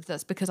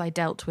that's because I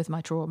dealt with my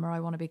trauma.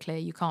 I want to be clear.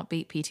 You can't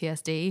beat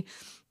PTSD.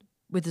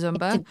 with To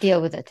Zumba.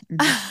 deal with it.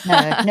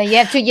 No, you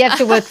have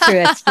to work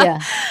through it. Yeah.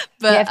 You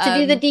But have to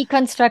do the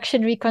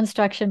deconstruction,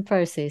 reconstruction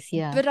process.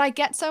 Yeah. but I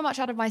get so much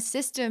out of my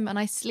system and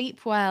I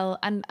sleep well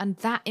and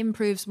that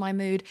improves my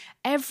mood.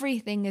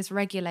 Everything is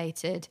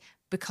regulated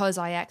because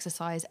I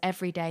exercise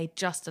every day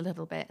just a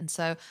little bit. And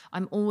so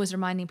I'm always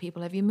reminding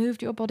people, have you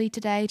moved your body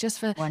today just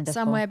for Wonderful.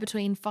 somewhere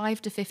between 5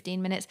 to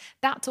 15 minutes?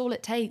 That's all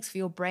it takes for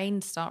your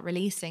brain to start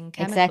releasing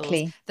chemicals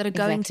Exactly. that are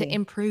going to Exactly.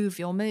 improve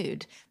your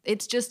mood.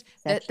 It's just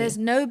that there's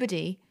Exactly.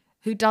 nobody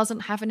who doesn't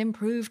have an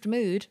improved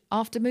mood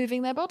after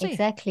moving their body.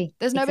 Exactly.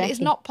 There's nobody, it's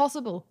Exactly. not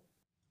possible.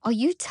 Are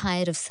you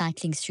tired of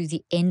cycling through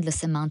the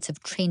endless amounts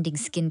of trending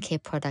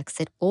skincare products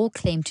that all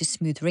claim to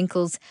smooth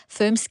wrinkles,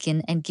 firm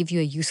skin, and give you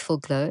a youthful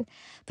glow,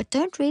 but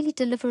don't really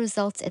deliver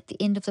results at the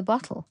end of the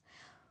bottle?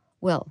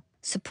 Well,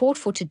 support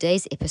for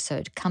today's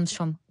episode comes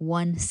from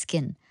One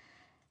Skin,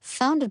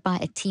 founded by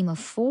a team of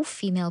 4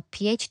 female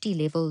PhD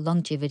level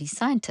longevity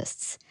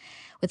scientists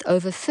with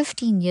over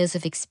 15 years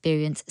of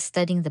experience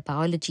studying the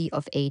biology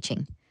of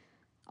aging.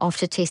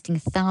 After testing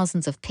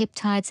thousands of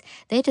peptides,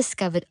 they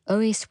discovered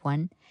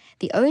OS1.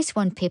 The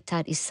OS1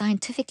 peptide is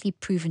scientifically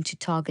proven to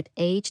target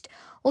aged,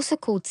 also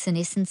called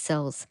senescent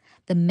cells,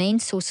 the main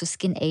source of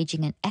skin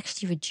aging and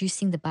actually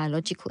reducing the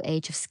biological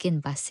age of skin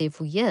by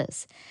several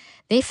years.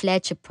 Their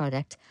flagship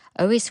product,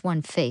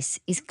 OS1 Face,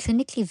 is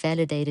clinically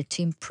validated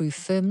to improve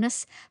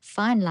firmness,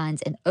 fine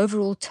lines, and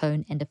overall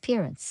tone and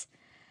appearance.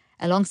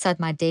 Alongside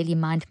my daily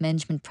mind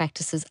management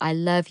practices, I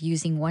love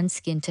using One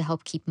Skin to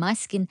help keep my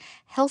skin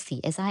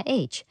healthy as I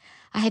age.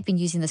 I have been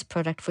using this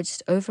product for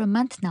just over a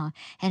month now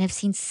and have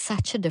seen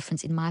such a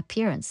difference in my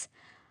appearance.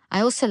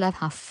 I also love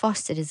how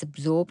fast it is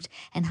absorbed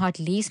and how it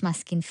leaves my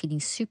skin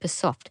feeling super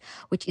soft,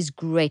 which is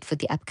great for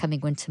the upcoming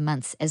winter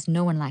months as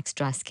no one likes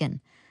dry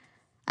skin.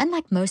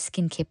 Unlike most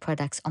skincare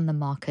products on the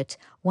market,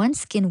 One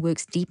Skin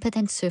works deeper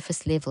than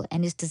surface level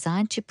and is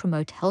designed to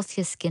promote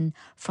healthier skin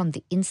from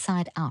the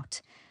inside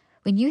out.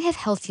 When you have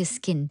healthier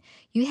skin,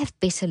 you have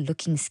better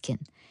looking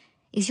skin.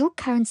 Is your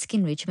current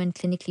skin regimen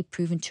clinically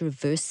proven to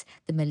reverse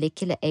the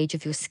molecular age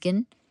of your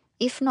skin?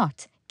 If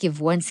not,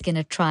 give One Skin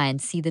a try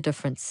and see the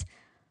difference.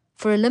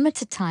 For a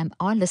limited time,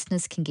 our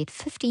listeners can get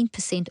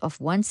 15% off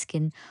One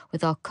Skin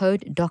with our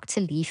code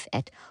Dr. Leaf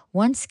at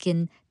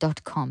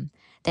oneskin.com.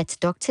 That's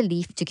Dr.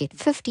 Leaf to get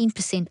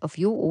 15% of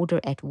your order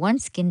at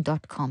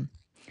oneskin.com.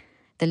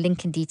 The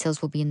link and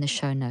details will be in the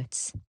show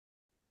notes.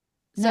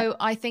 So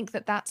I think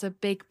that that's a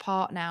big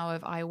part now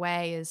of I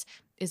Weigh is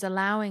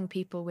allowing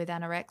people with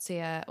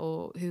anorexia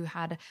or who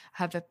have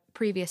a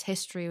previous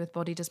history with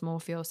body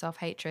dysmorphia or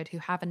self-hatred, who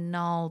have a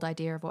gnarled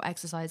idea of what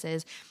exercise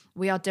is.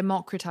 We are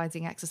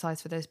democratizing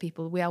exercise for those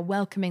people. We are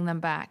welcoming them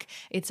back.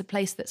 It's a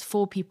place that's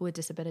for people with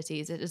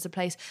disabilities. It is a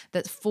place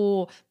that's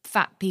for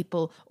fat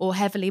people or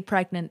heavily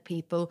pregnant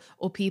people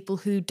or people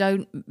who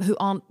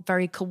aren't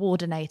very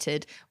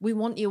coordinated. We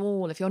want you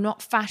all. If you're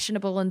not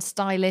fashionable and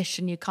stylish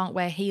and you can't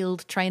wear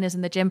heeled trainers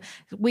in the gym,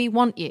 we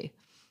want you.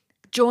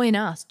 Join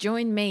us,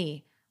 join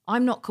me.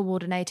 I'm not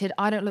coordinated.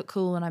 I don't look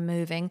cool when I'm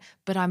moving,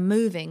 but I'm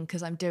moving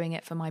because I'm doing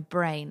it for my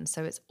brain.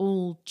 So it's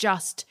all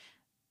just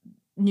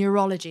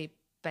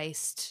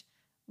neurology-based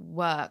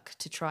work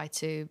to try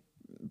to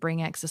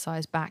bring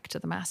exercise back to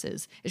the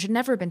masses. It should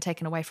never have been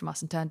taken away from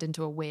us and turned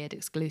into a weird,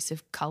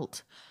 exclusive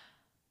cult.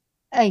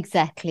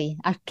 Exactly.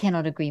 I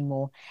cannot agree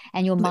more.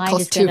 And your That mind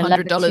is costs going to love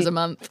it $200 too. a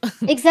month.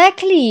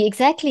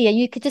 Exactly. And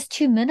you could just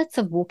 2 minutes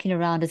of walking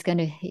around is going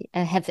to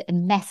have a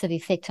massive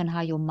effect on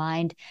how your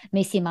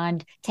messy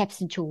mind,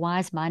 taps into your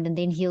wise mind and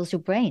then heals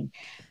your brain.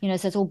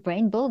 So it's all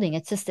brain building.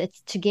 It's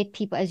to get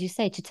people, as you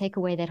say, to take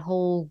away that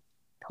whole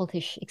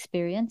cultish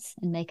experience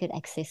and make it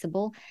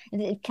accessible.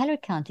 And calorie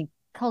counting,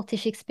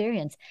 cultish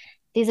experience.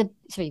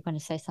 Sorry, you're going to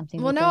say something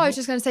Well, there. no, Go I was ahead.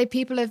 just going to say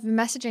people have been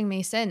messaging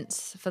me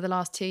since for the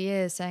last 2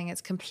 years saying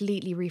it's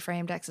completely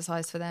reframed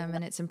exercise for them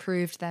and it's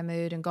improved their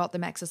mood and got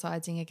them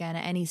exercising again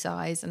at any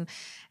size. And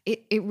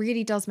it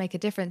really does make a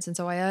difference. And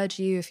so I urge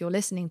you, if you're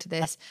listening to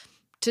this,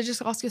 to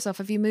just ask yourself,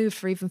 have you moved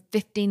for even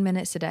 15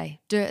 minutes a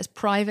day? Do it as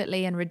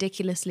privately and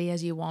ridiculously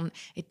as you want.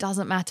 It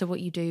doesn't matter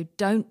what you do.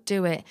 Don't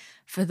do it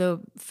for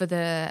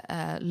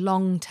the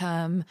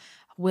long-term,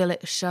 will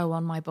it show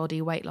on my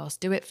body weight loss?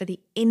 Do it for the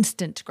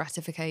instant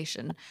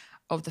gratification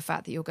of the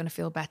fact that you're going to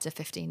feel better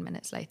 15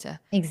 minutes later.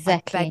 I beg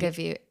Exactly. of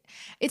you.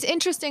 It's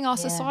interesting. Our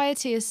Yeah.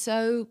 society is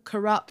so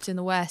corrupt in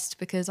the West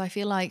because I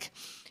feel like,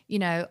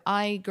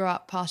 I grew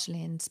up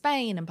partially in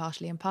Spain and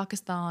partially in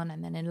Pakistan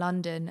and then in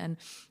London. And,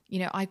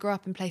 I grew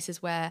up in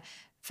places where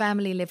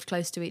family lived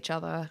close to each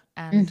other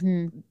and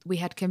Mm-hmm. we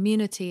had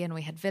community and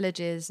we had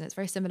villages. And it's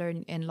very similar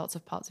in lots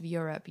of parts of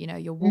Europe.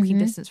 You're walking Mm-hmm.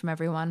 distance from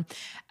everyone.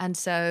 And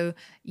so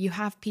you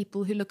have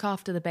people who look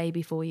after the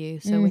baby for you.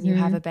 So when you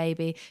have Mm-hmm. a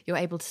baby, you're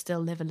able to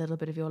still live a little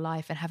bit of your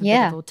life and have a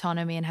bit of Yeah.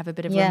 autonomy and have a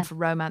bit of room Yeah. for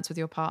romance with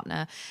your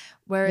partner.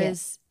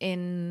 Whereas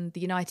in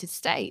the United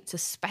States,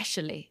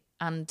 especially,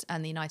 and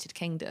the United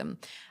Kingdom,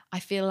 I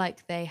feel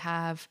like they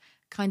have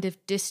kind of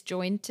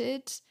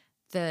disjointed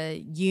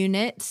the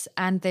units,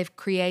 and they've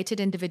created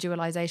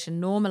individualization,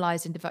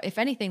 normalized, if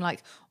anything,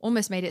 like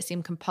almost made it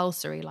seem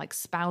compulsory, like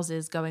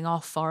spouses going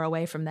off far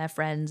away from their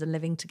friends and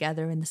living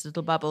together in this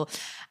little bubble.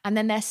 And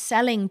then they're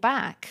selling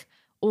back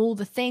all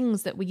the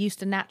things that we used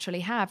to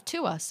naturally have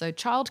to us. So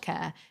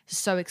childcare is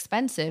so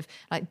expensive,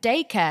 like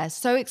daycare is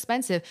so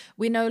expensive.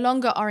 We no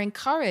longer are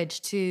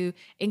encouraged to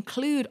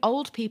include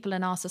old people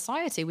in our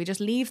society. We just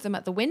leave them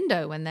at the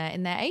window when they're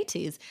in their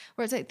 80s.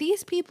 Where it's like,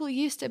 these people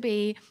used to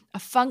be a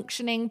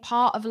functioning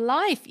part of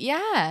life.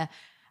 Yeah.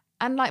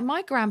 And like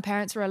my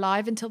grandparents were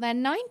alive until their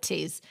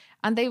 90s,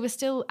 and they were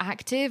still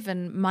active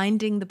and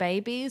minding the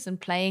babies and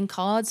playing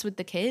cards with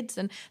the kids.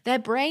 And their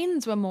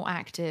brains were more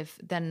active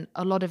than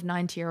a lot of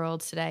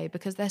 90-year-olds today,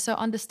 because they're so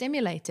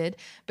understimulated,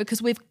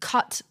 because we've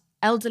cut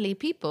elderly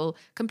people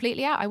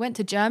completely out. I went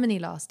to Germany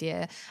last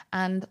year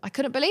and I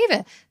couldn't believe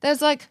it.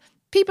 There's like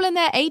people in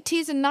their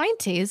 80s and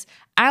 90s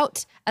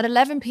out at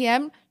 11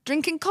 p.m.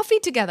 drinking coffee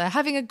together,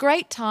 having a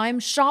great time,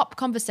 sharp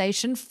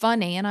conversation,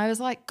 funny. And I was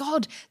like,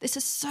 God, this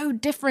is so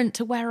different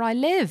to where I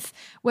live,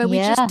 where we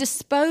just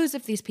dispose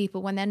of these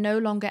people when they're no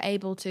longer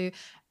able to,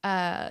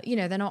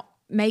 they're not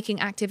making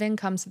active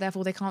income, so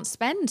therefore they can't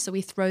spend, so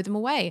we throw them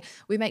away.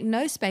 We make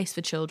no space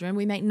for children,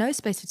 we make no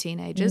space for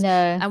teenagers,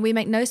 and we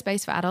make no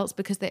space for adults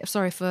for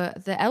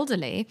the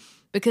elderly,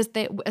 because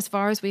they, as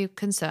far as we're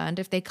concerned,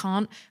 if they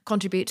can't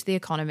contribute to the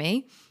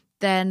economy,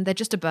 then they're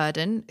just a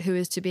burden who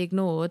is to be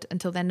ignored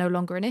until they're no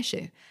longer an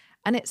issue.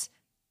 And it's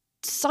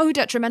so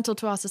detrimental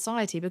to our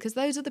society, because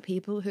those are the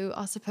people who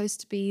are supposed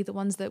to be the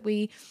ones that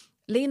we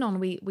lean on.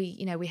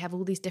 We have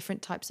all these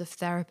different types of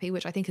therapy,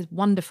 which I think is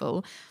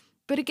wonderful.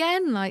 But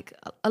again, like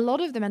a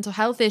lot of the mental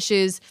health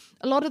issues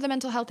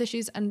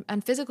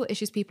and physical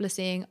issues people are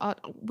seeing,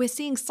 we're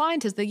seeing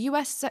scientists, the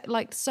US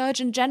like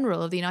Surgeon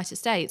General of the United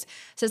States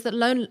says that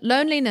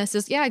loneliness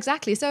is, yeah,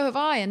 exactly, so have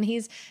I. And he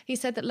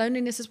said that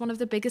loneliness is one of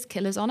the biggest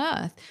killers on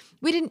earth.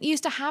 We didn't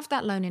used to have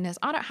that loneliness.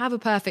 I don't have a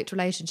perfect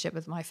relationship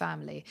with my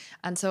family.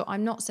 And so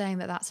I'm not saying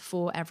that that's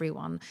for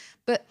everyone.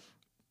 But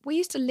we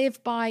used to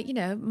live by,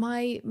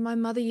 my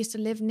mother used to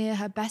live near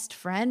her best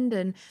friend,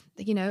 and,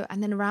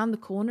 and then around the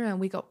corner, and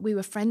we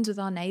were friends with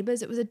our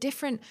neighbors. It was a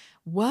different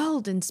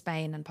world in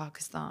Spain and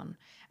Pakistan.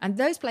 And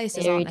those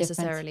places aren't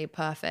necessarily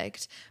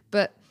perfect,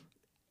 but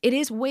it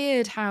is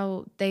weird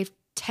how they've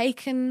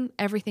taken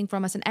everything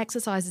from us, and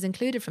exercise is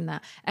included from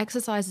that.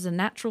 Exercise is a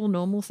natural,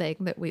 normal thing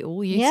that we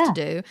all used to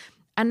do.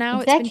 And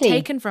now it's been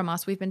taken from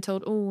us. We've been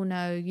told, oh,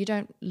 no, you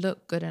don't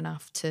look good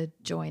enough to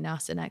join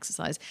us in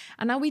exercise.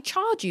 And now we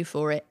charge you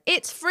for it.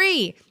 It's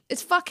free.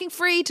 It's fucking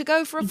free to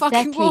go for a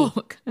fucking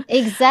walk.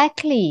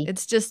 Exactly.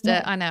 It's just,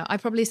 I know, I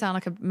probably sound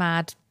like a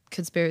mad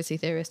conspiracy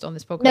theorist on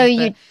this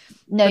podcast.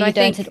 No, you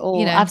don't at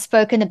all. I've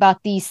spoken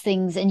about these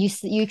things, and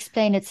you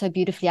explain it so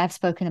beautifully. I've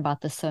spoken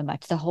about this so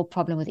much. The whole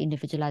problem with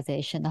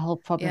individualization, the whole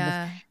problem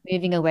with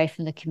moving away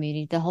from the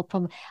community, the whole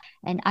problem.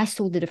 And I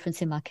saw the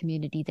difference in my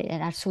community,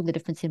 and I saw the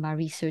difference in my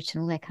research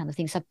and all that kind of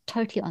thing. So I'm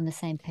totally on the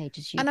same page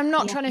as you. And I'm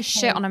not trying to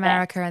shit on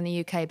America and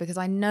the UK, because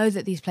I know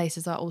that these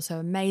places are also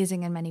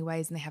amazing in many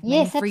ways, and they have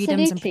many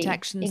freedoms and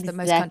protections that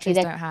most countries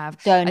don't have.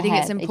 I think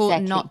it's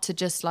important not to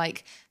just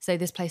like say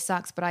this place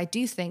sucks, but I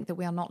do think that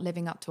we are not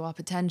living up to our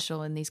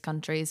potential in these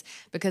countries,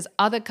 because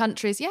other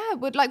countries,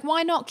 would like,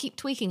 why not keep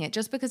tweaking it?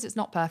 Just because it's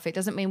not perfect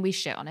doesn't mean we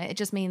shit on it. It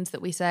just means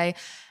that we say,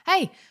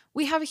 hey,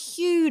 we have a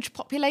huge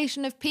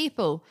population of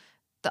people.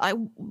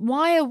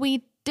 Why are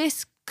we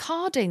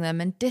discarding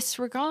them and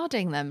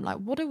disregarding them? Like,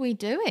 what are we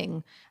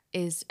doing?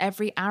 Is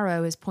every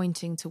arrow is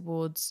pointing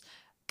towards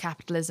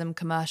capitalism,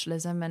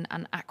 commercialism,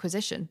 and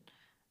acquisition.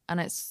 And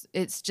it's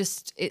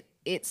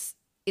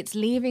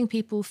leaving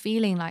people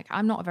feeling like,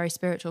 I'm not a very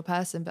spiritual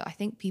person, but I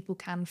think people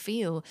can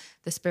feel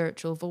the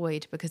spiritual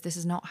void, because this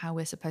is not how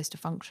we're supposed to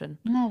function.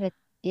 No,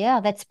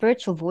 that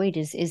spiritual void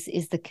is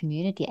the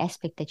community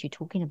aspect that you're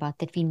talking about,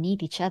 that we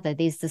need each other.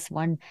 There's this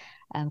one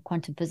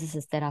quantum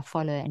physicist that I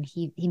follow, and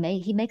he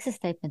makes a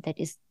statement that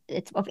it's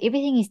of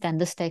everything he's done,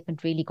 this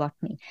statement really got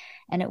me.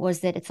 And it was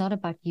that it's not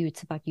about you,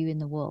 it's about you in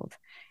the world.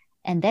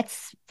 And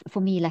that's, for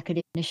me, like a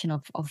definition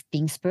of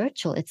being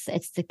spiritual. It's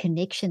the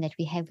connection that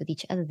we have with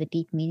each other, the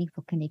deep,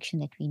 meaningful connection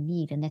that we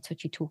need. And that's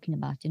what you're talking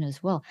about,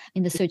 as well. I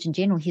mean, the Surgeon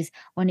General,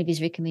 one of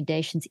his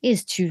recommendations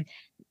is to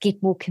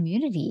get more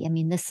community. I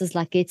mean, this is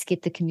like, let's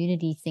get the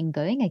community thing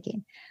going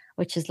again,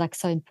 which is like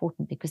so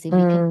important, because then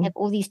we can have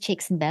all these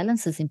checks and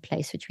balances in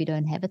place, which we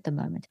don't have at the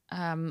moment.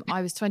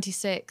 I was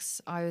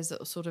 26. I was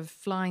sort of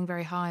flying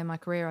very high in my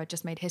career. I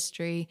just made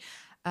history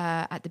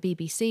at the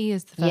BBC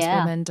as the first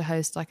woman to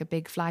host like a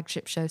big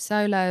flagship show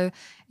solo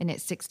in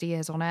its 60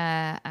 years on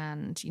air.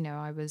 And,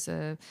 I was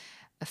a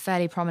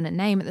fairly prominent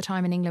name at the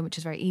time in England, which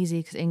is very easy,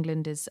 because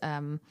England is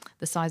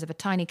the size of a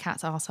tiny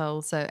cat's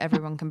asshole, so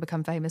everyone can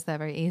become famous there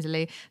very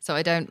easily. So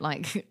I don't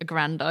like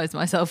aggrandize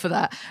myself for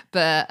that.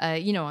 But I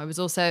was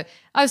also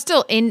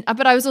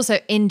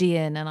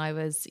Indian, and I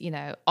was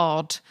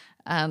odd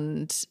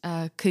and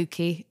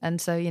kooky,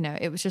 and so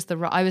it was just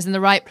I was in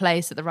the right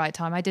place at the right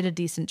time. I did a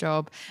decent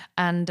job,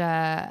 and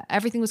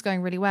everything was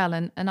going really well.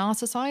 And our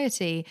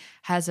society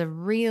has a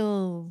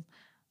real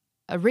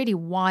a really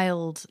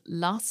wild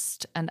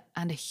lust and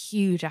a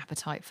huge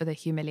appetite for the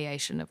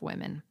humiliation of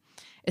women,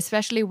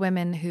 especially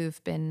women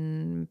who've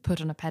been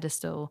put on a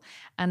pedestal.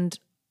 And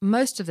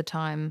most of the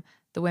time,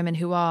 the women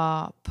who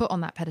are put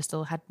on that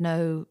pedestal had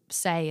no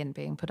say in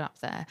being put up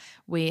there.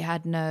 We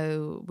had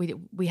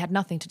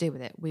nothing to do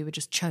with it. We were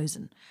just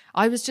chosen.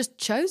 I was just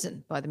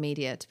chosen by the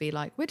media to be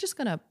like, we're just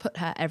going to put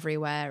her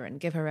everywhere and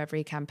give her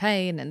every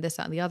campaign and this,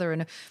 that, and the other.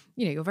 And,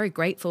 you're very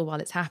grateful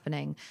while it's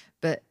happening,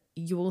 but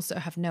you also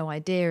have no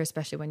idea,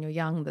 especially when you're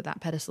young,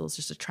 that pedestal is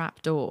just a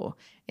trap door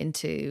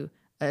into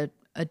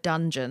a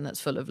dungeon that's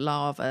full of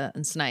lava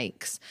and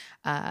snakes,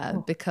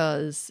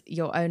 because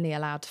you're only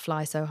allowed to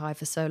fly so high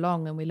for so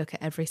long. And we look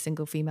at every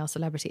single female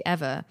celebrity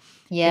ever.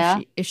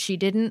 Yeah. If she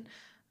didn't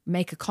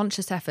make a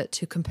conscious effort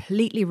to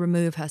completely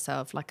remove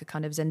herself, like a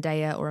kind of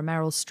Zendaya or a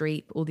Meryl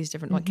Streep, all these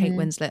different, like Kate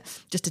Winslet,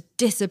 just to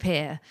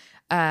disappear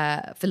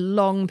for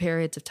long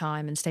periods of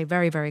time and stay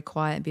very, very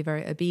quiet and be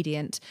very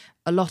obedient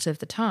a lot of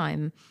the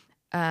time,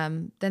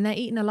 then they're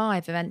eaten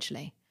alive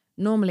eventually.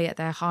 Normally at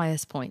their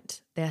highest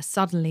point, they're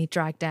suddenly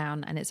dragged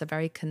down, and it's a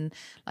very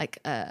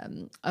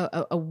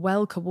a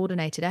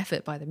well-coordinated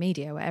effort by the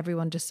media where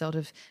everyone just sort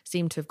of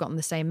seemed to have gotten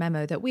the same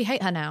memo that we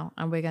hate her now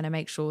and we're going to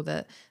make sure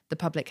that the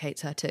public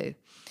hates her too.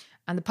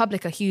 And the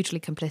public are hugely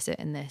complicit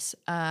in this.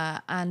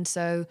 And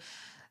so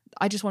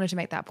I just wanted to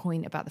make that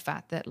point about the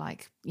fact that, I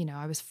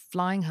was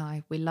flying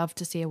high. We love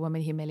to see a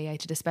woman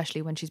humiliated,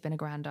 especially when she's been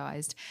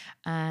aggrandized.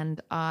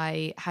 And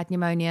I had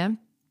pneumonia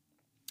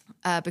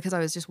because I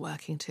was just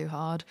working too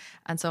hard.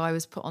 And so I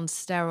was put on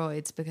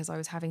steroids because I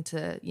was having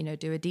to,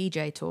 do a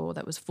DJ tour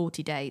that was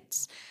 40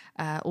 dates,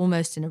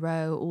 almost in a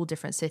row, all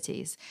different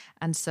cities.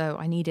 And so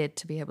I needed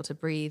to be able to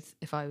breathe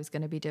if I was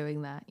going to be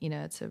doing that.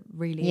 It's a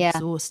really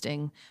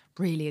exhausting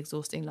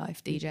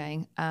life,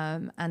 DJing.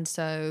 And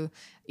so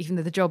even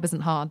though the job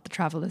isn't hard, the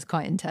travel is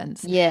quite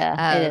intense.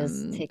 Yeah, it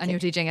is. And you're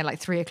DJing at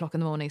 3 o'clock in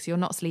the morning. So you're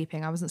not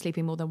sleeping. I wasn't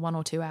sleeping more than 1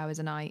 or 2 hours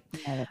a night.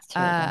 No, that's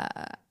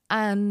terrible.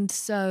 And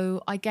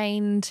so I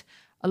gained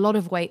a lot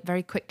of weight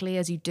very quickly,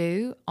 as you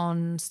do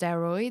on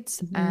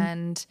steroids.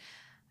 And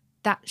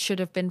that should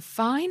have been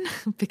fine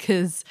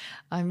because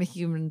I'm a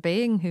human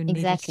being who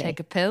needed to take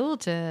a pill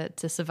to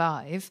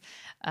survive.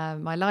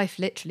 My life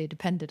literally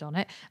depended on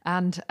it.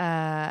 And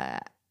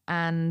I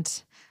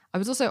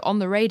was also on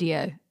the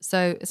radio.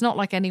 So it's not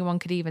like anyone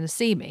could even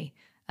see me.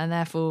 And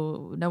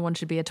therefore, no one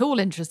should be at all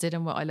interested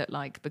in what I look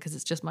like because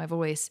it's just my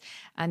voice.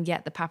 And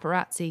yet the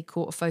paparazzi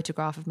caught a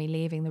photograph of me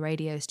leaving the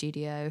radio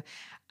studio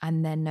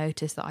and then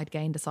noticed that I'd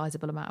gained a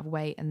sizable amount of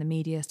weight, and the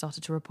media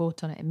started to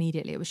report on it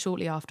immediately. It was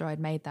shortly after I'd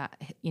made that,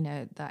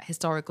 that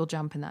historical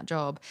jump in that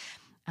job.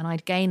 And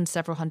I'd gained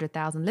several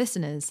 100,000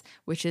 listeners,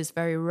 which is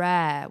very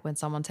rare when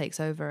someone takes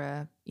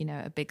over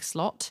a big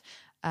slot.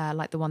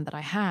 Like the one that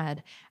I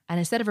had. And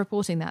instead of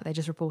reporting that, they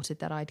just reported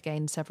that I'd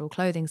gained several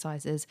clothing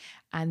sizes.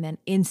 And then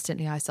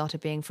instantly I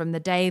started being, from the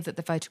day that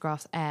the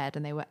photographs aired,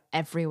 and they were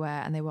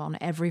everywhere and they were on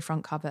every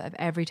front cover of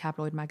every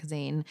tabloid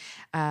magazine,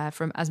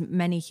 from as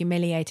many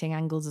humiliating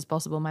angles as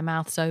possible. My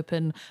mouth's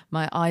open,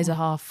 my eyes are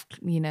half,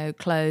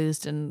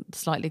 closed and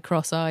slightly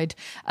cross-eyed.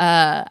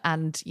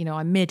 And,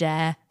 I'm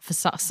midair.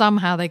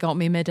 Somehow they got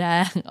me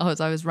midair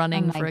as I was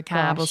running for a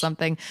cab or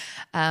something.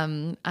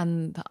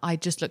 And I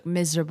just looked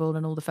miserable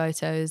in all the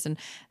photos. And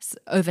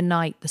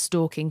overnight, the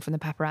stalking from the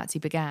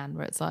paparazzi began,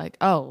 where it's like,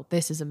 oh,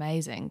 this is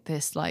amazing.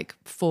 This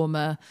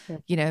former,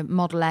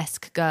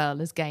 model-esque girl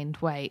has gained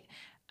weight,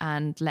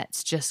 and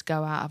let's just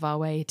go out of our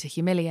way to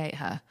humiliate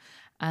her.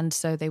 And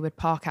so they would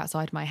park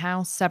outside my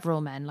house. Several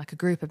men, a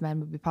group of men,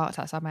 would be parked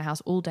outside my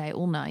house all day,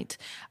 all night,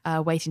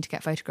 waiting to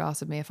get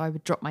photographs of me. If I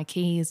would drop my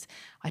keys,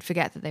 I'd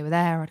forget that they were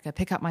there. I'd go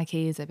pick up my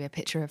keys. There'd be a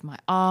picture of my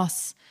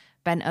arse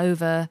bent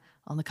over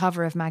on the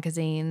cover of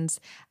magazines.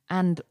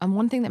 And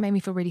one thing that made me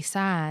feel really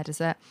sad is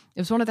that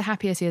it was one of the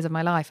happiest years of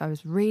my life. I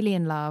was really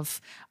in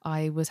love.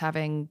 I was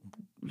having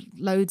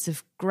loads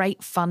of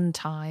great fun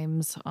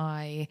times.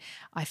 I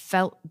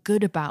felt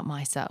good about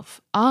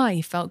myself.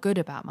 I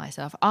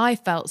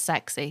felt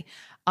sexy.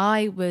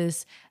 I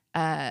was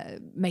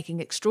making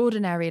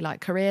extraordinary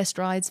career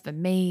strides for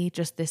me,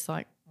 just this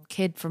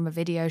kid from a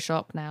video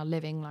shop now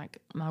living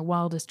my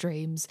wildest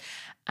dreams.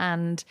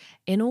 And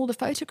in all the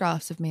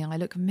photographs of me, I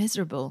look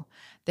miserable.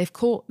 They've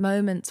caught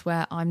moments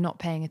where I'm not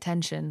paying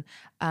attention,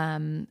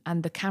 and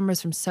the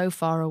camera's from so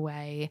far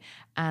away,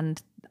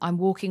 and I'm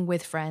walking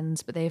with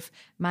friends, but they've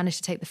managed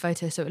to take the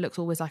photo so it looks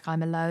always like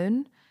I'm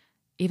alone,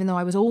 even though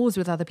I was always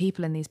with other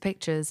people in these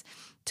pictures,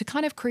 to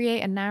kind of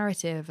create a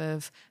narrative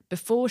of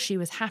before she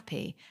was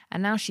happy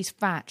and now she's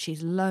fat,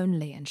 she's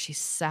lonely and she's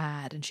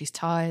sad and she's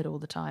tired all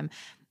the time.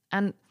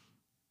 And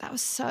that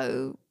was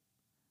so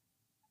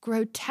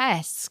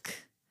grotesque.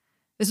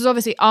 This was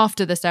obviously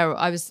after the steroid.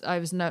 I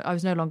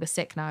was no longer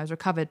sick now. I was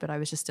recovered, but I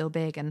was just still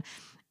big.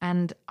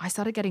 And I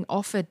started getting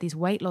offered these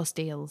weight loss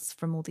deals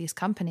from all these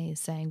companies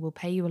saying, we'll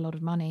pay you a lot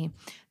of money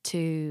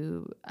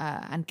to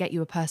and get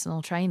you a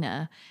personal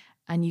trainer.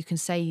 And you can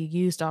say you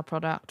used our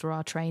product or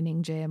our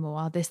training gym or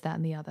our this, that,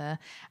 and the other.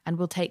 And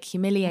we'll take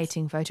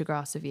humiliating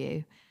photographs of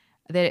you.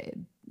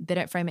 they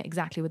don't frame it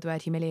exactly with the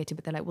word humiliated,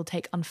 but they're like, we'll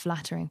take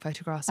unflattering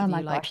photographs Oh of my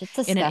you, like gosh, it's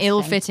in an disgusting.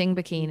 ill-fitting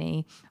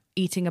bikini,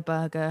 eating a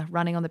burger,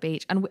 running on the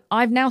beach. And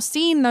I've now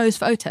seen those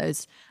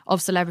photos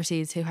of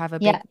celebrities who have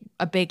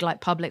a big like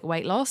public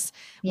weight loss.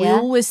 We Yeah.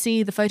 always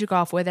see the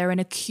photograph where they're in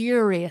a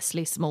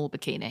curiously small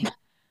bikini.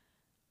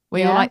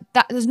 Where you're Yeah. like,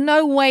 that there's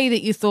no way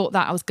that you thought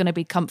that I was going to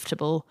be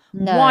comfortable.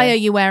 No. Why are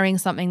you wearing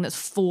something that's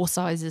 4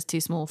 sizes too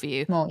small for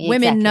you? Small,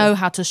 Women exactly. know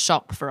how to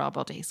shop for our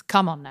bodies.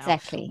 Come on now.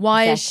 Exactly.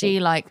 Why is she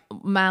like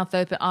mouth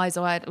open, eyes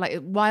wide?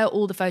 Like, why are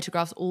all the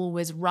photographs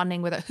always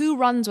running with it? Who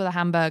runs with a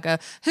hamburger?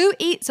 Who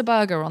eats a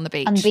burger on the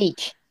beach? On the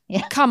beach.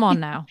 Yeah. Come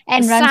on now.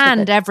 And There's runs with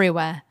sand it.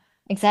 everywhere.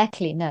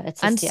 Exactly. No, it's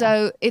just, And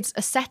so it's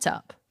a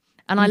setup.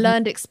 And I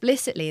learned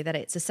explicitly that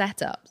it's a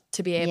setup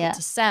to be able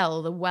to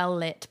sell the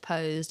well-lit,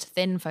 posed,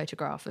 thin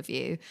photograph of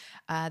you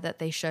that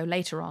they show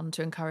later on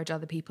to encourage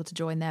other people to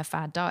join their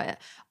fad diet.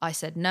 I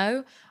said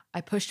no.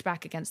 I pushed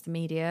back against the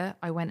media.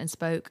 I went and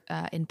spoke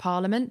in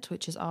Parliament,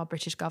 which is our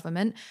British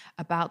government,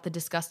 about the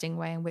disgusting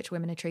way in which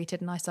women are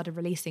treated. And I started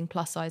releasing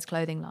plus-size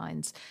clothing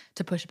lines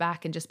to push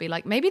back and just be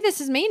like, maybe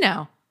this is me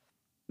now.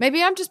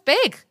 Maybe I'm just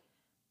big.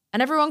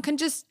 And everyone can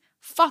just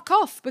fuck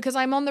off because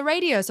I'm on the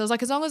radio. So I was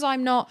like, as long as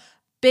I'm not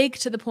big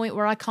to the point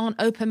where I can't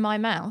open my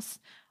mouth,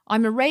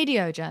 I'm a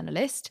radio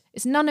journalist.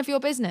 It's none of your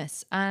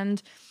business. And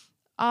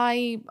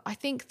I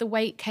think the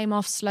weight came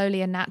off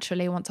slowly and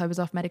naturally once I was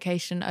off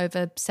medication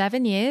over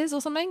 7 years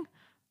or something.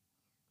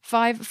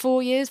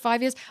 4 years,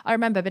 5 years. I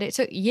remember, but it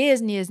took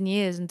years and years and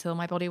years until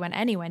my body went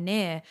anywhere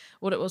near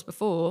what it was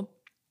before.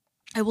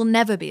 I will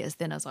never be as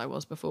thin as I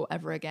was before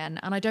ever again.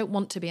 And I don't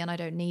want to be, and I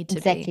don't need to be.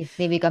 Exactly.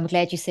 There we go. I'm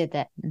glad you said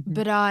that.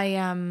 But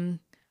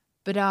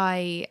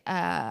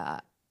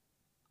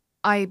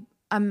I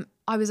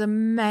was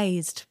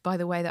amazed by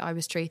the way that I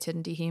was treated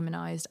and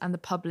dehumanized, and the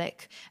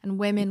public and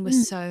women were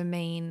so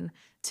mean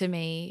to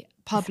me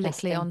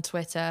publicly on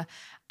Twitter,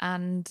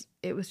 and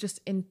it was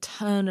just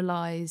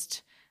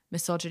internalized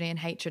misogyny and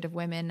hatred of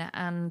women,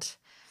 and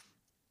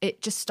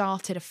it just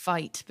started a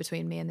fight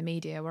between me and the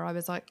media where I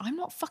was like, I'm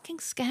not fucking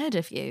scared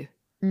of you.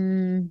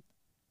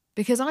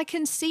 Because I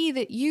can see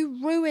that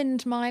you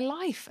ruined my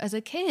life as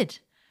a kid.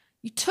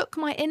 You took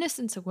my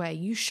innocence away.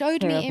 You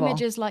showed me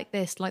images like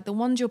this, like the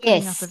ones you're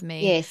putting up of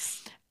me.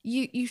 Yes.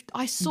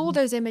 I saw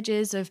those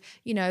images of,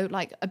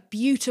 like a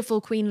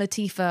beautiful Queen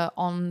Latifah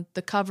on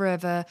the cover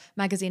of a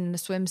magazine in a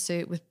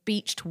swimsuit with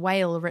beached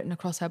whale written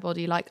across her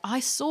body. Like, I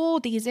saw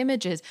these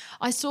images.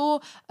 I saw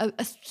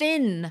a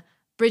thin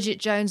Bridget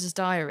Jones's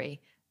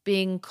Diary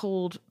being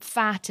called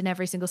fat in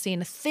every single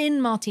scene. A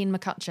thin Martine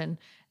McCutcheon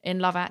in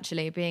Love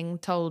Actually being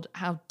told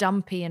how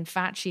dumpy and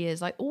fat she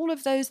is. Like, all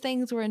of those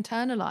things were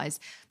internalized.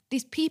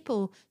 These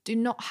people do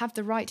not have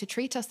the right to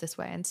treat us this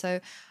way. And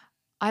so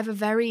I have a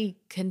very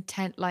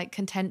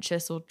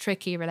contentious or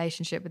tricky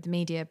relationship with the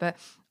media, but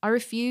I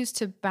refuse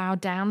to bow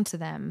down to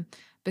them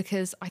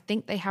because I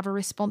think they have a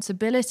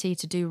responsibility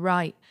to do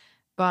right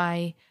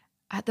by,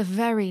 at the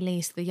very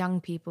least, the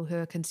young people who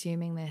are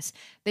consuming this.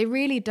 They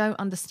really don't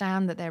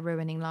understand that they're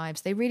ruining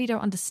lives. They really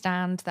don't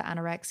understand that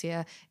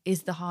anorexia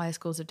is the highest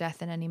cause of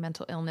death in any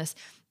mental illness.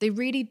 They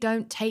really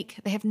they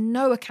have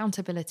no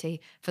accountability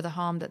for the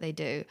harm that they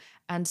do.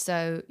 And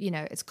so,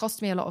 it's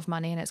cost me a lot of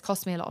money and it's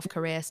cost me a lot of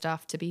career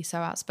stuff to be so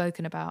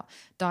outspoken about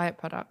diet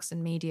products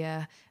and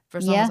media for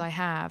as long as I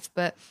have.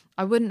 But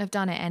I wouldn't have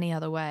done it any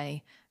other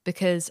way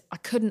because I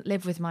couldn't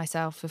live with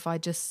myself if I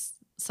just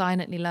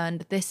silently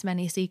learned this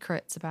many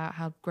secrets about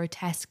how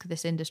grotesque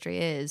this industry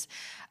is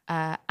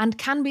and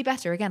can be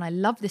better. Again, I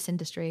love this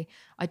industry.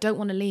 I don't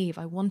want to leave.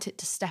 I want it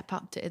to step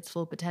up to its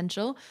full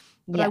potential.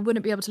 But I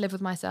wouldn't be able to live with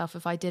myself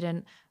if I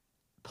didn't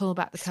pull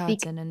back the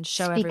curtain and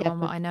show everyone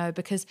what I know,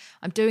 because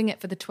I'm doing it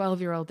for the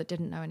 12-year-old that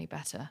didn't know any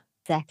better.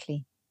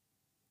 Exactly.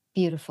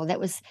 Beautiful. That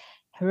was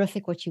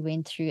horrific what you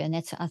went through. And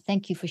I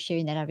thank you for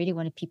sharing that. I really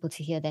wanted people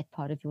to hear that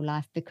part of your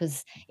life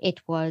because it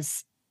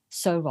was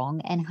so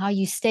wrong, and how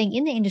you staying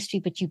in the industry,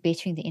 but you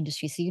bettering the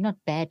industry. So you're not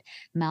bad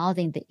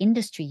mouthing the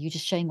industry. You're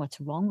just showing what's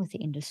wrong with the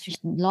industry.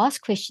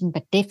 Last question,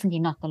 but definitely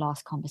not the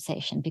last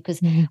conversation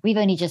because we've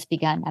only just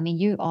begun. I mean,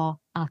 you are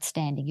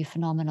outstanding. You're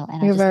phenomenal.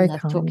 And I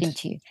just love talking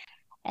to you.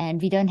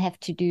 And we don't have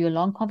to do a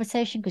long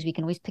conversation because we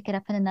can always pick it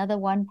up in another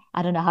one.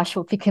 I don't know how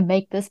short we can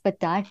make this, but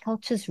diet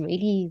culture is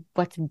really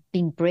what's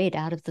being bred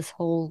out of this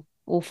whole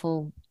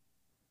awful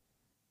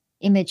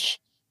image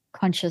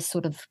conscious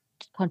sort of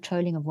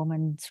controlling of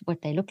women,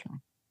 what they look like.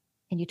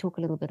 Can you talk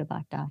a little bit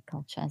about diet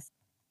culture?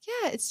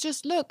 Yeah, it's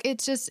just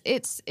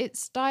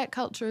it's diet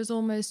culture is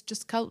almost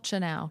just culture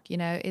now.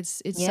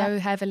 It's so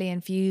heavily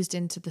infused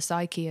into the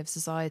psyche of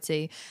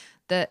society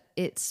that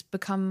it's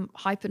become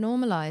hyper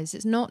normalized.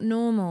 It's not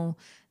normal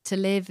to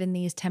live in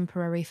these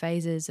temporary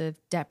phases of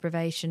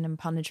deprivation and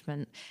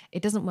punishment.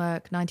 It doesn't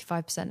work.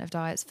 95% of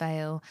diets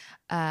fail.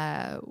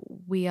 It's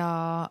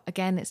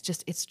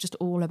just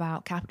all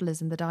about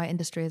capitalism. The diet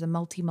industry is a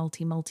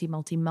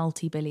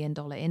multi-billion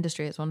dollar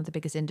industry. It's one of the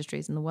biggest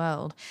industries in the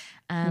world.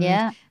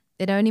 And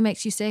it only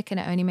makes you sick and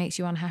it only makes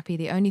you unhappy.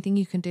 The only thing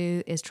you can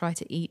do is try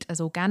to eat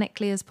as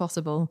organically as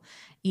possible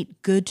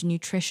eat good,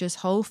 nutritious,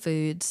 whole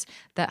foods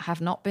that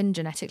have not been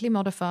genetically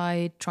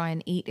modified. Try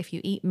and eat, if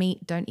you eat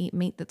meat, don't eat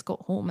meat that's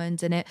got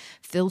hormones in it.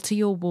 Filter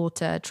your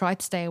water. Try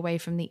to stay away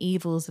from the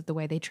evils of the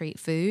way they treat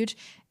food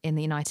in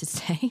the United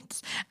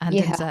States and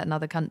in certain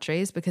other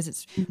countries, because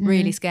it's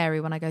really scary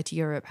when I go to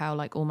Europe how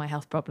like all my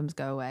health problems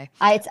go away.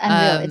 It's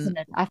unreal, isn't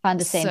it? I find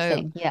the same So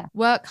thing. Yeah.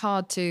 work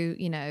hard to,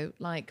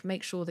 like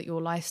make sure that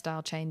your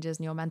lifestyle changes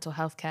and your mental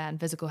health care and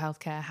physical health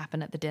care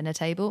happen at the dinner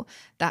table.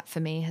 That for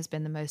me has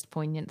been the most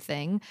poignant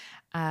thing.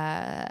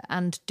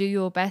 And do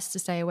your best to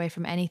stay away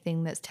from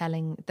anything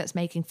that's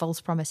making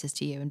false promises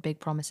to you and big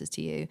promises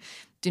to you.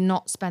 Do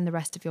not spend the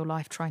rest of your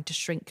life trying to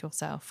shrink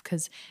yourself,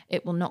 because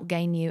it will not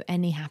gain you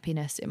any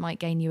happiness. It might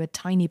gain you a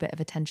tiny bit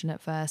of attention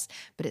at first,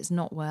 but it's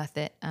not worth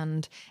it.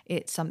 And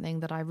it's something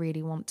that I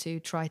really want to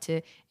try to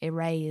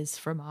erase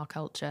from our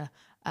culture,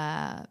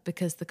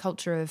 because the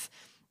culture of,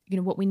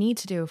 what we need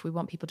to do if we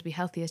want people to be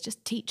healthy is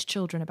just teach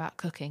children about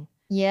cooking.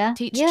 Yeah.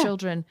 Teach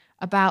children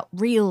about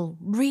real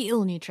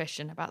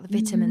nutrition, about the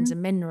vitamins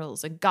and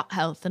minerals and gut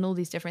health and all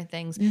these different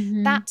things.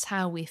 That's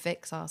how we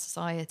fix our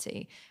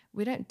society.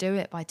 We don't do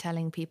it by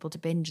telling people to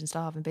binge and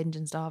starve and binge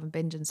and starve and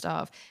binge and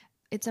starve.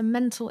 It's a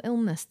mental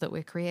illness that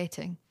we're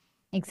creating.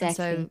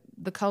 Exactly. And so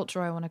the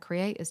culture I want to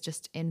create is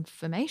just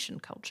information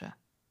culture.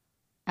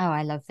 Oh,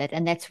 I love that.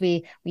 And that's where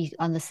we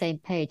on the same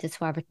page.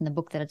 That's why I've written the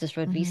book that I just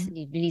wrote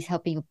recently, really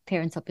helping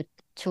parents help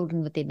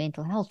children with their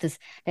mental health.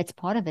 That's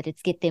part of it.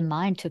 It's get their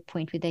mind to a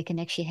point where they can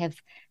actually have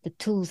the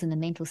tools and the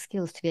mental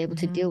skills to be able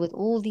to deal with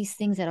all these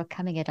things that are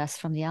coming at us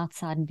from the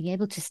outside, and being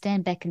able to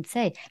stand back and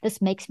say,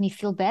 this makes me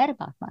feel bad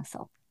about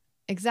myself.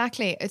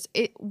 Exactly.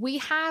 We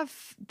have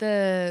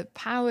the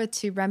power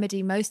to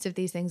remedy most of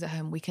these things at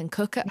home. We can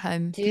cook at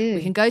home.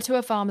 We can go to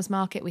a farmer's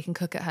market. We can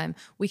cook at home.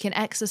 We can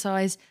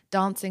exercise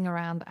dancing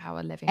around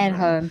our living room. At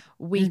home.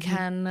 We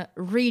can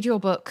read your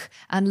book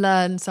and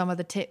learn some of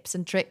the tips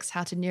and tricks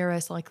how to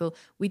neurocycle.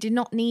 We do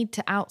not need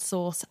to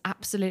outsource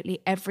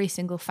absolutely every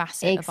single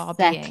facet of our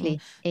being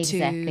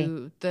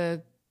to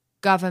the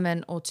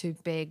government or to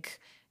big,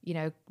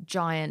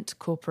 giant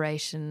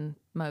corporation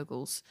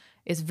moguls.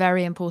 Is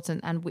very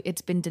important, and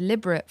it's been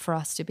deliberate for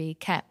us to be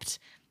kept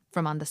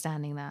from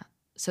understanding that,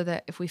 so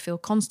that if we feel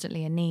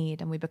constantly in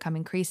need and we become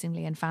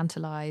increasingly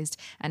infantilized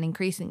and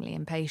increasingly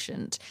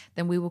impatient,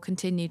 then we will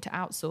continue to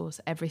outsource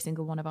every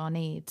single one of our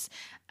needs,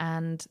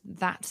 and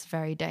that's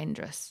very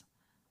dangerous.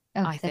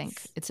 I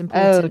think it's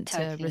important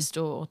to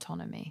restore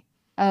autonomy.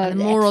 And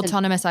the more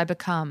autonomous I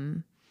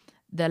become,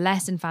 the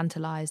less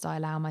infantilized I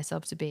allow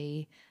myself to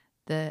be,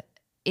 the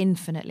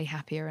infinitely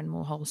happier and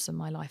more wholesome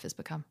my life has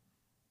become.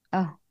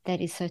 Oh,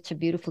 that is such a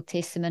beautiful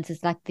testament.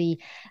 It's like the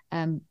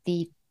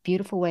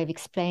beautiful way of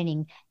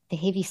explaining the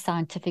heavy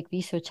scientific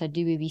research I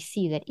do, where we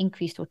see that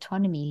increased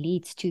autonomy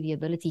leads to the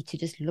ability to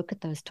just look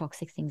at those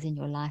toxic things in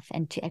your life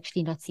and to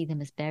actually not see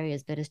them as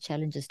barriers, but as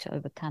challenges to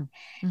overcome.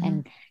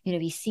 And,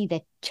 we see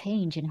that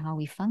change in how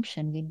we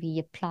function when we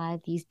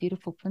apply these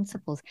beautiful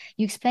principles.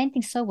 You explain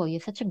things so well. You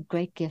have such a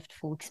great gift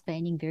for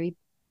explaining very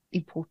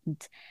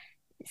important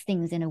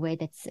things in a way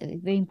that's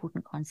very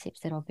important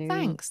concepts that are very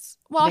Thanks.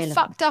 Well, relevant.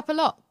 I fucked up a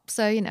lot,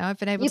 so I've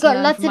been able to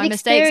learn from my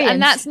mistakes,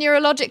 and that's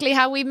neurologically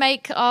how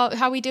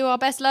we do our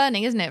best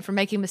learning, isn't it? From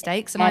making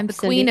mistakes, and I'm the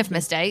queen of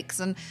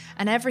mistakes, and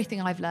everything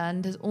I've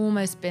learned has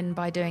almost been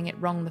by doing it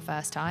wrong the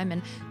first time.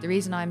 And the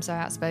reason I'm so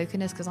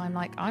outspoken is because I'm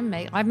like,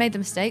 I've made the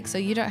mistake, so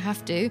you don't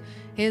have to.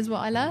 Here's what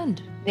I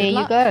learned. There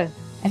you go.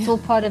 It's all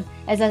part of,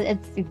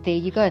 there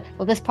you go.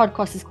 Well, this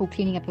podcast is called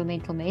Cleaning Up Your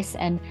Mental Mess.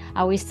 And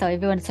I always tell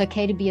everyone it's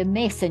okay to be a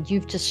mess. And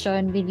you've just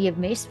shown when we have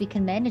mess, we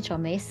can manage our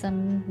mess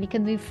and we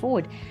can move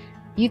forward.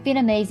 You've been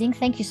amazing.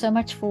 Thank you so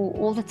much for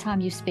all the time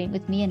you've spent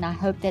with me. And I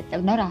hope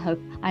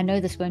I know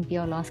this won't be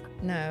our last.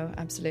 No,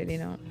 absolutely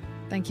not.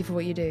 Thank you for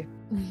what you do.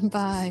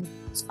 Bye.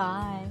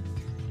 Bye.